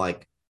something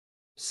like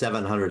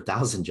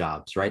 700,000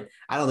 jobs, right?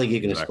 I don't think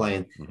you can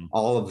explain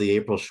all of the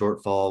April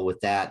shortfall with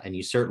that. And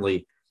you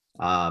certainly,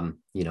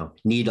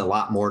 need a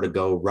lot more to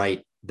go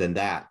right than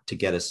that to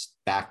get us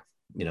back,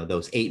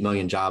 those 8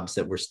 million jobs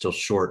that we're still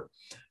short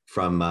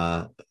from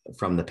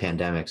the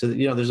pandemic. So,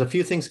 there's a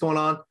few things going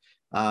on.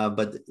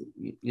 But,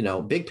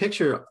 big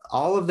picture,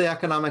 all of the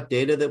economic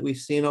data that we've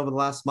seen over the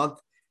last month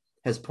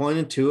has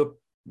pointed to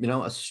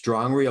a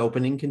strong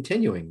reopening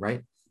continuing,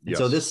 right? Yes.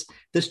 So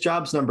this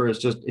jobs number is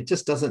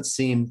just doesn't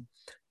seem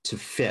to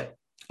fit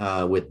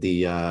with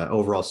the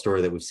overall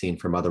story that we've seen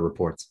from other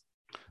reports.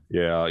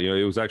 Yeah,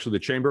 it was actually the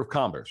Chamber of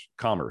Commerce.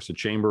 The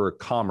Chamber of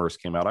Commerce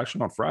came out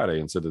actually on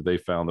Friday and said that they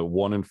found that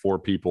 1 in 4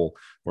 people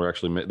we're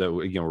actually that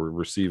again we're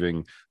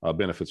receiving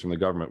benefits from the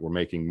government. We're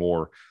making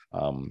more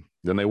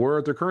than they were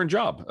at their current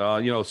job.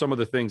 Some of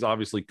the things,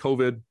 obviously,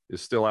 COVID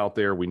is still out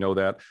there. We know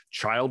that.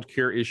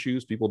 Childcare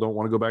issues. People don't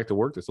want to go back to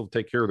work. They still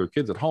take care of their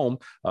kids at home.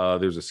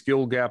 There's a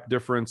skill gap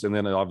difference, and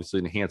then obviously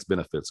enhanced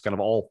benefits. Kind of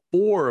all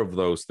four of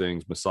those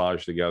things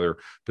massaged together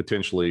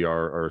potentially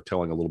are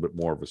telling a little bit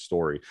more of a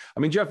story.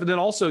 I mean, Jeff, and then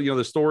also,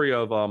 the story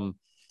of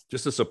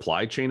just the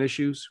supply chain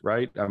issues,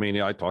 right? I mean,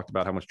 I talked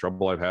about how much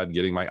trouble I've had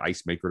getting my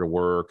ice maker to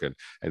work, and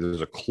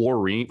there's a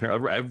chlorine.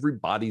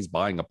 Everybody's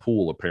buying a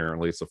pool,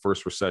 apparently. It's the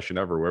first recession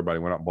ever where everybody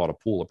went out and bought a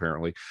pool,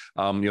 apparently.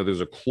 There's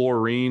a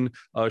chlorine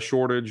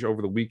shortage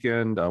over the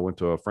weekend. I went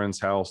to a friend's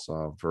house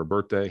for a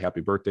birthday.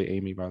 Happy birthday,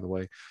 Amy, by the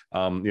way.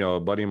 A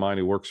buddy of mine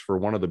who works for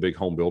one of the big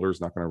home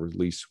builders, not going to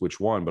release which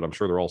one, but I'm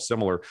sure they're all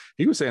similar.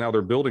 He was saying how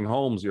they're building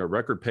homes,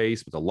 record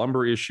pace, but the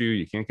lumber issue,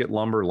 you can't get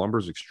lumber. Lumber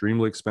is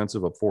extremely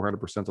expensive, up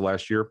 400% to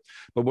last year.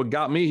 But what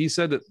got me, he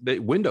said that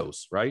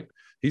windows, right?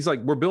 He's like,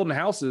 we're building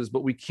houses,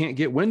 but we can't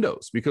get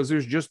windows because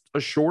there's just a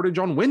shortage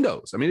on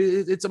windows. I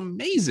mean, it's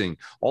amazing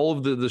all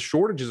of the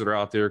shortages that are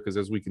out there, because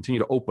as we continue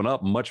to open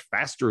up much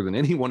faster than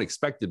anyone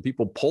expected,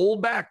 people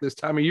pulled back this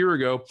time a year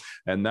ago,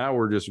 and now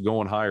we're just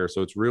going higher.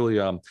 So it's really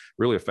a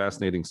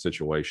fascinating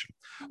situation.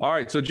 All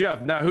right. So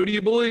Jeff, now who do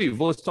you believe?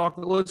 Let's go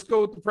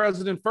with the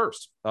president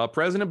first.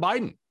 President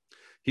Biden.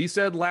 He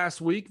said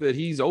last week that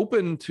he's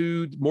open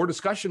to more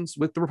discussions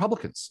with the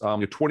Republicans.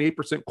 The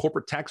 28%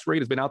 corporate tax rate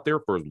has been out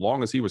there for as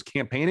long as he was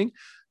campaigning.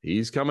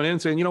 He's coming in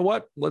saying, you know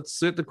what, let's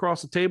sit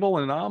across the table,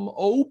 and I'm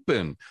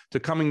open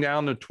to coming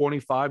down to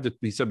 25,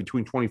 he said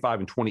between 25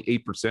 and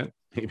 28%,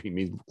 maybe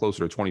means closer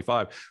to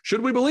 25.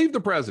 Should we believe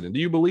the president? Do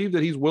you believe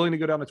that he's willing to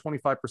go down to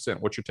 25%?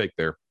 What's your take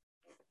there?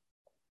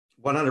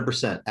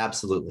 100%.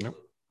 Absolutely. Yep.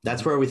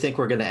 That's where we think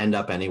we're going to end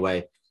up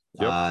anyway.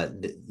 Yep.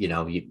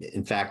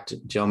 In fact,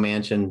 Joe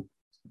Manchin,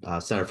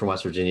 Senator from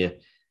West Virginia,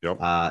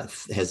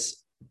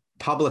 has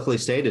publicly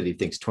stated he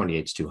thinks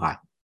 28 is too high.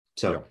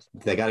 So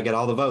they got to get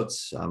all the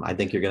votes. I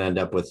think you're going to end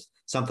up with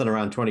something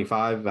around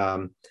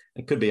 25.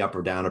 It could be up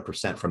or down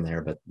 1% from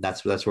there, but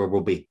that's where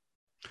we'll be.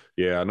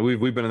 Yeah, and we've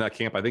been in that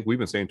camp. I think we've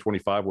been saying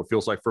 25, what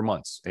feels like for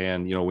months.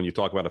 And, when you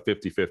talk about a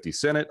 50-50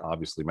 Senate,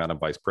 obviously Madam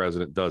Vice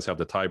President does have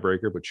the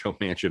tiebreaker, but Joe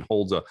Manchin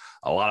holds a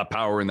lot of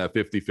power in that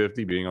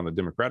 50-50, being on the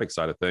Democratic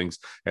side of things.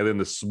 And then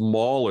the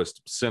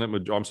smallest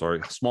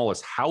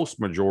smallest House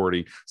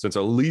majority since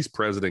at least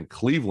President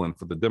Cleveland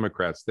for the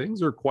Democrats.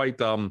 Things are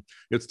quite,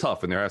 it's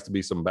tough, and there has to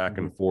be some back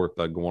and forth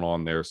going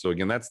on there. So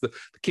again, that's the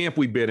camp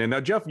we've been in.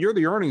 Now, Jeff, you're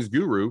the earnings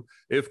guru.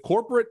 If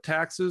corporate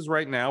taxes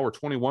right now are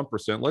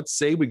 21%, let's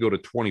say we go to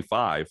 25.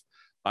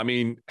 I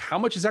mean, how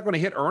much is that going to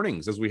hit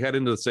earnings as we head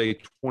into, say,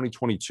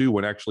 2022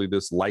 when actually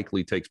this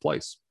likely takes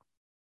place?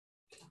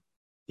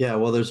 Yeah,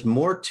 well, there's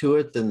more to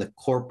it than the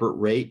corporate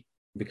rate,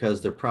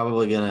 because they're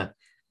probably going to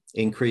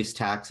increase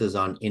taxes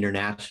on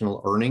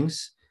international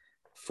earnings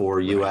for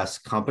U.S.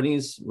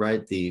 companies,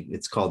 right?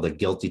 It's called the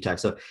GILTI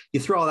tax. So you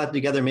throw all that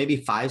together, maybe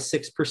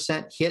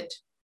 5-6% hit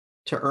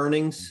to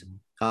earnings,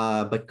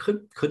 but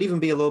could even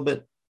be a little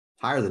bit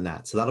higher than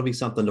that. So that'll be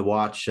something to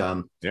watch.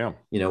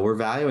 We're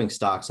valuing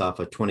stocks off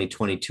of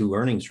 2022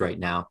 earnings right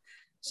now.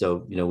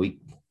 So, we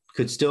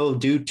could still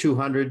do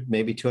 200,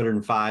 maybe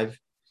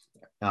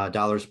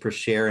 $205 per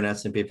share in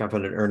S&P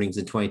 500 earnings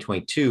in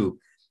 2022.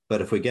 But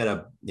if we get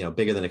a,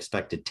 bigger than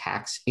expected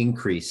tax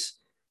increase,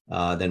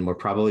 then we're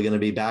probably going to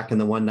be back in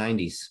the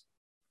 190s.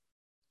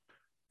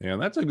 And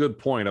that's a good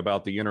point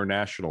about the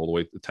international, the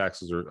way the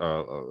taxes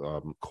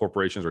are,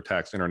 corporations are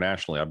taxed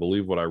internationally. I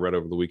believe what I read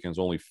over the weekend is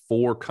only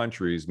 4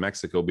 countries,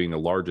 Mexico being the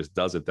largest,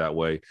 does it that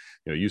way.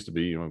 It used to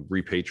be,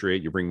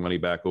 repatriate, you bring money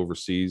back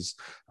overseas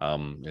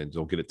and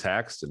don't get it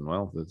taxed. And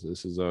well,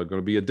 this is going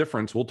to be a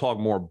difference. We'll talk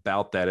more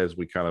about that as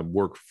we kind of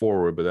work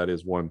forward, but that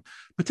is one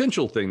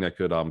potential thing that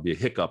could be a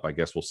hiccup, I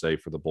guess we'll say,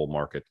 for the bull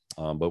market.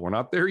 But we're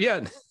not there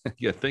yet.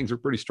 Yeah, things are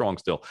pretty strong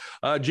still.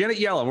 Janet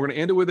Yellen, we're going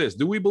to end it with this.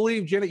 Do we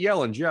believe Janet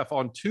Yellen, Jeff,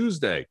 on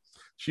Tuesday?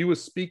 She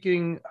was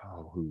speaking.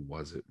 Oh, who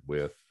was it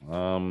with?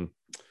 Give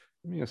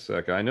me a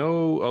second. I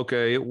know.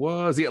 Okay, it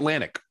was the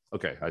Atlantic.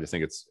 Okay, I just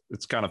think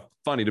it's kind of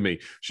funny to me.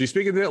 She's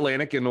speaking to the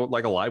Atlantic in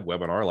like a live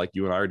webinar, like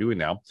you and I are doing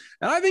now,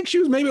 and I think she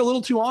was maybe a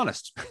little too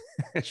honest.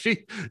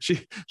 she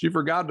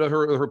forgot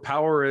her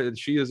power.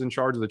 She is in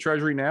charge of the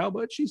Treasury now,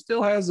 but she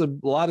still has a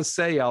lot of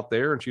say out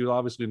there, and she was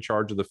obviously in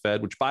charge of the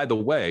Fed. Which, by the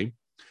way,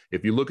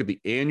 if you look at the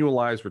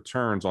annualized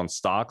returns on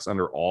stocks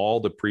under all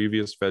the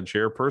previous Fed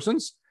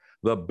chairpersons,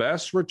 the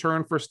best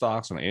return for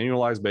stocks on an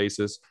annualized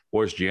basis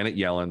was Janet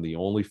Yellen, the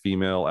only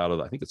female out of,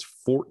 I think it's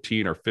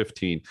 14 or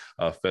 15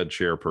 Fed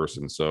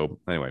chairpersons. So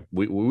anyway,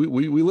 we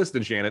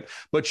listened to Janet,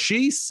 but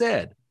she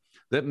said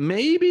that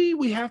maybe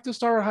we have to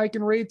start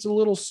hiking rates a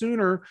little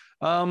sooner,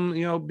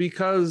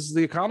 because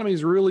the economy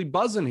is really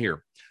buzzing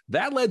here.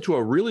 That led to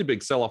a really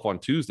big sell-off on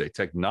Tuesday.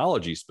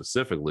 Technology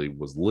specifically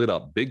was lit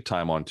up big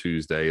time on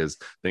Tuesday, as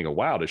thinking,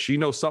 wow, does she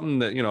know something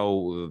that,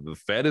 the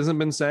Fed hasn't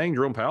been saying?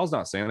 Jerome Powell's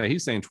not saying that.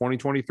 He's saying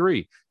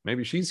 2023.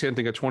 Maybe she's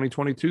hinting at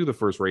 2022, the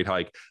first rate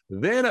hike.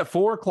 Then at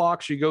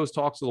 4:00, she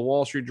talks to the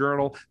Wall Street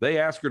Journal. They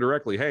ask her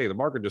directly, hey, the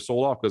market just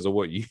sold off because of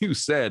what you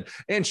said.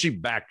 And she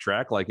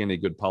backtracked like any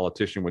good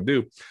politician would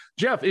do.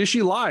 Jeff, is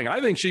she lying?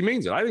 I think she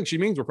means it. I think she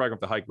means we're probably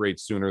going to hike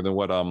rates sooner than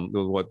what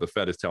the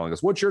Fed is telling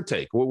us. What's your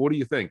take? What do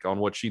you think on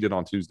what she did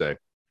on Tuesday?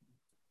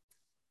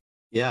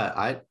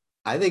 Yeah,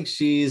 I think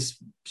she's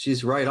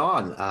right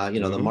on.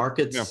 The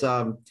markets,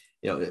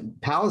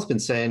 Powell's been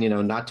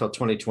saying, not till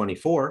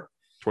 2024.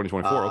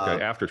 2024.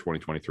 Okay. After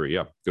 2023.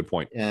 Yeah. Good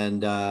point.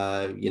 And,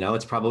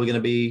 it's probably going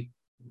to be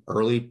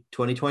early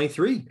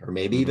 2023 or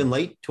maybe even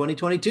late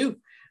 2022.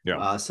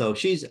 Yeah. So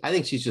I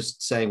think she's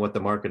just saying what the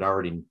market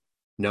already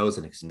knows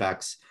and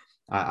expects.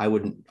 I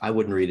wouldn't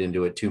read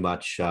into it too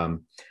much.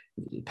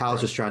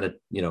 Powell's just trying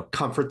to,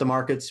 comfort the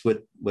markets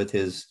with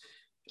his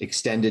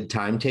extended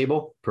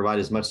timetable, provide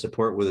as much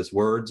support with his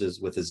words as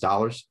with his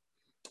dollars.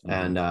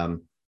 And,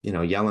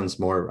 Yellen's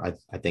more,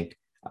 I think,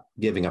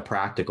 giving a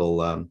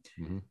practical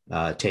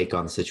take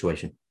on the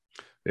situation.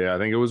 Yeah, I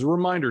think it was a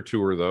reminder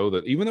to her, though,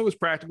 that even though it was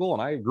practical,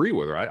 and I agree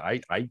with her,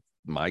 I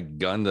my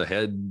gun to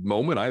head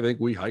moment, I think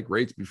we hike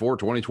rates before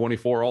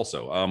 2024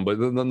 also. But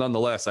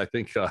nonetheless, I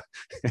think,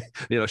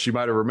 she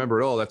might have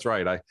remembered, oh, that's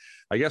right.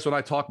 I guess when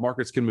I talk,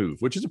 markets can move,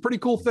 which is a pretty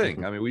cool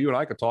thing. I mean, you and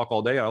I could talk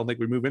all day. I don't think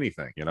we move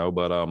anything,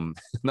 but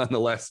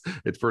nonetheless,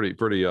 it's pretty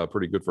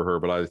good for her.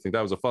 But I think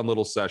that was a fun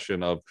little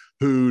session of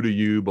who do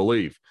you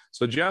believe?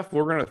 So, Jeff,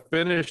 we're going to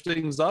finish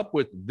things up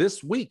with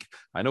this week.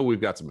 I know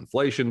we've got some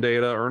inflation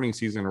data. Earnings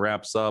season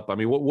wraps up. I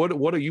mean,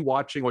 what are you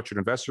watching? What should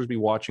investors be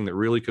watching that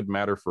really could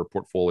matter for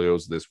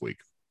portfolios this week?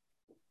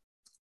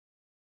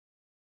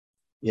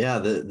 Yeah,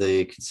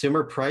 the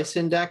consumer price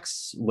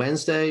index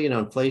Wednesday,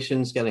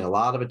 inflation's getting a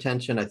lot of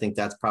attention. I think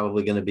that's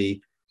probably going to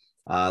be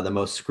the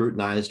most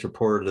scrutinized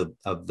report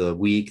of the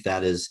week.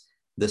 That is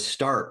the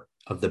start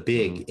of the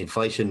big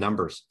inflation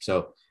numbers.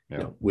 So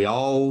we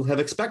all have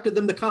expected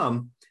them to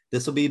come.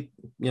 This will be,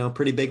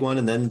 pretty big one.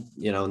 And then,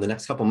 in the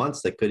next couple of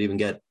months, they could even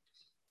get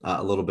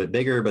a little bit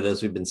bigger. But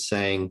as we've been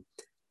saying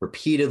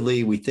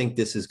repeatedly, we think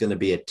this is going to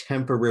be a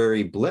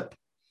temporary blip,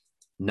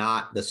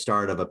 not the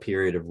start of a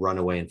period of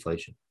runaway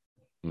inflation.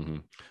 Mm-hmm.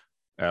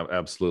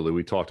 Absolutely.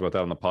 We talked about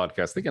that on the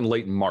podcast, I think in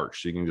late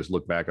March. You can just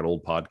look back at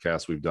old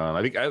podcasts we've done.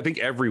 I think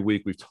every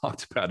week we've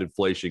talked about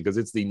inflation because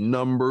it's the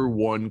number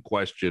one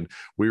question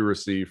we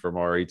receive from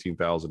our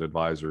 18,000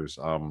 advisors.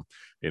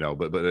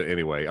 But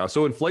anyway,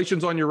 so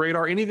inflation's on your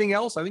radar. Anything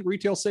else? I think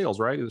retail sales,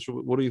 right?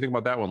 What do you think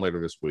about that one later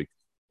this week?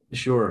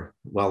 Sure.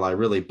 Well, I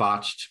really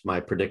botched my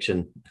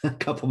prediction a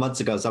couple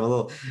months ago, so I'm a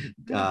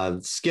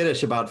little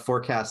skittish about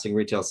forecasting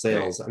retail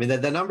sales. I mean,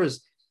 the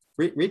numbers.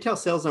 Retail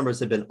sales numbers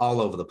have been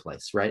all over the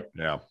place, right?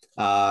 Yeah.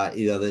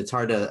 It's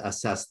hard to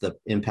assess the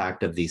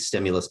impact of these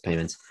stimulus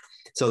payments.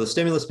 So the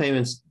stimulus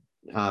payments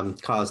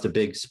caused a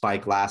big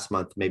spike last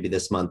month. Maybe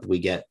this month we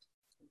get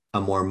a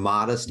more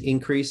modest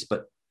increase,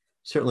 but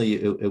certainly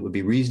it would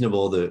be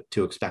reasonable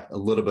to expect a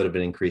little bit of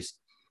an increase.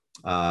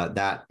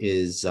 That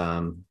is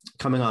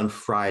coming on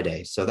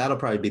Friday. So that'll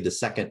probably be the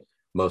second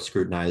most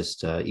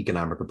scrutinized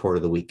economic report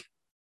of the week.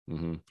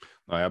 Mm-hmm.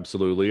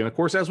 Absolutely. And of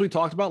course, as we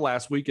talked about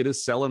last week, it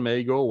is sell in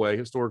May, go away.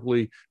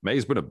 Historically, May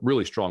has been a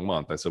really strong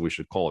month. I said we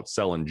should call it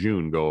sell in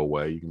June, go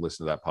away. You can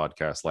listen to that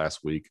podcast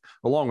last week,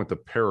 along with the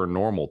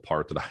paranormal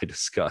part that I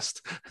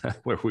discussed,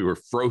 where we were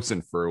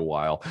frozen for a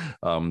while.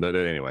 But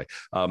anyway,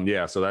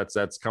 so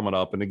that's coming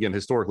up. And again,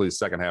 historically, the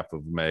second half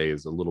of May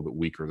is a little bit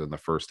weaker than the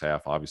first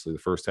half. Obviously, the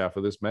first half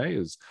of this May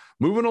is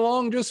moving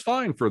along just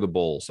fine for the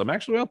bulls.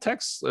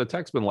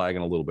 Tech's been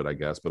lagging a little bit, I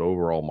guess, but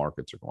overall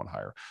markets are going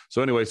higher.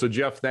 So anyway,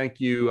 Jeff, thank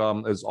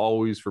you as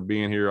always for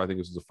being here. I think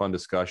this was a fun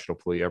discussion.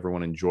 Hopefully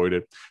everyone enjoyed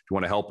it. If you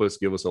want to help us,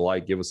 give us a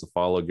like, give us a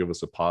follow, give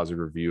us a positive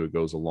review. It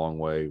goes a long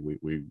way.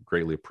 We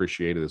greatly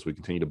appreciate it as we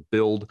continue to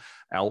build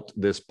out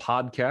this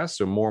podcast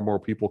so more and more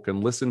people can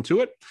listen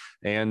to it.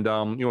 And,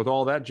 with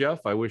all that,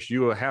 Jeff, I wish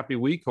you a happy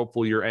week.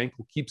 Hopefully your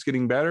ankle keeps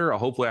getting better.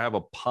 Hopefully I have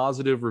a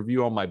positive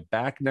review on my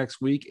back next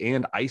week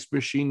and ice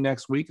machine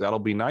next week. That'll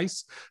be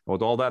nice. And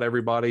with all that,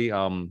 everybody,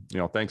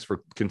 thanks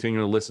for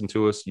continuing to listen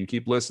to us. You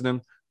keep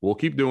listening. We'll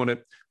keep doing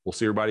it. We'll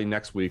see everybody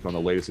next week on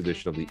the latest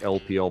edition of the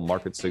LPL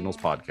Market Signals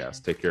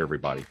podcast. Take care,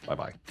 everybody.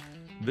 Bye-bye.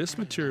 This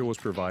material was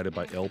provided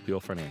by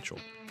LPL Financial,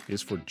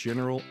 is for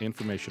general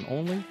information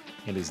only,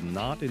 and is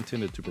not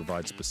intended to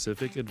provide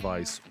specific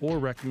advice or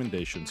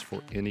recommendations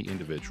for any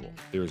individual.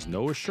 There is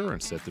no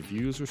assurance that the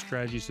views or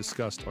strategies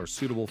discussed are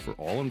suitable for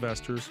all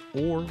investors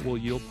or will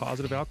yield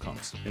positive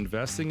outcomes.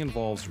 Investing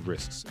involves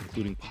risks,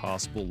 including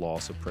possible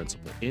loss of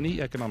principal.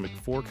 Any economic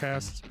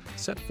forecasts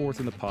set forth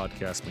in the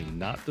podcast may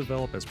not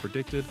develop as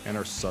predicted and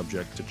are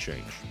subject to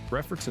change.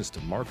 References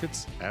to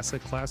markets,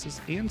 asset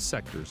classes, and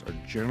sectors are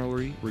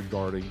generally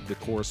regarding the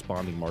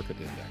corresponding market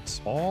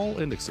index. All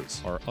indexes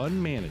sources are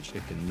unmanaged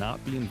and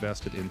cannot be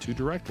invested into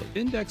directly.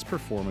 Index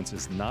performance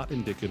is not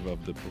indicative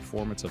of the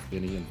performance of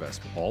any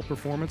investment. All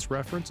performance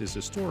reference is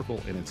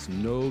historical and it's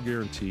no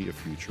guarantee of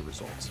future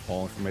results.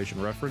 All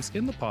information referenced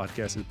in the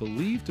podcast is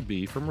believed to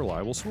be from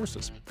reliable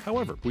sources.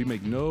 However, we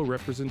make no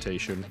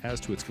representation as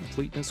to its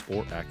completeness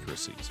or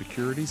accuracy.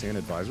 Securities and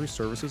advisory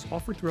services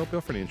offered through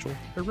LPL Financial,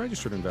 a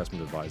registered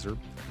investment advisor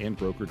and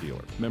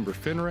broker-dealer. Member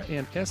FINRA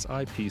and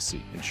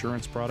SIPC.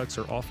 Insurance products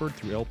are offered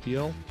through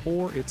LPL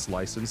or its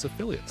licensed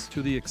affiliates.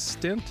 To the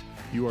extent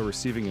you are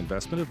receiving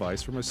investment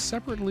advice from a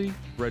separately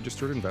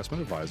registered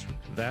investment advisor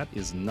that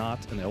is not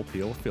an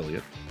LPL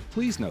affiliate,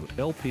 please note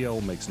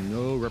LPL makes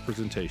no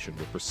representation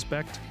with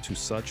respect to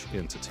such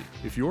entity.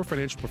 If your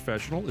financial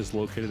professional is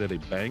located at a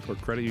bank or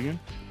credit union,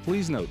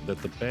 please note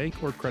that the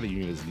bank or credit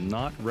union is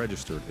not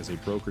registered as a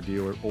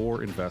broker-dealer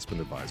or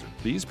investment advisor.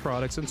 These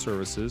products and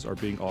services are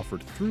being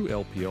offered through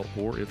LPL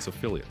or its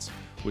affiliates,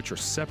 which are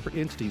separate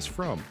entities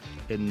from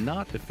and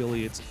not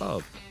affiliates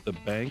of the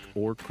bank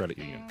or credit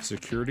union.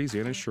 Securities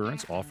and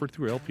insurance offered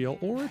through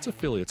LPL or its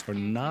affiliates are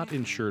not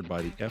insured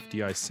by the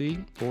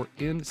FDIC or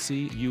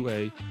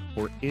NCUA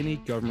or any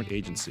government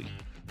agency,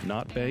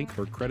 not bank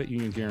or credit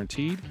union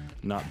guaranteed,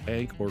 not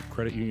bank or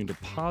credit union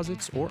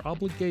deposits or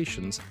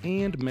obligations,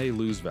 and may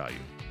lose value.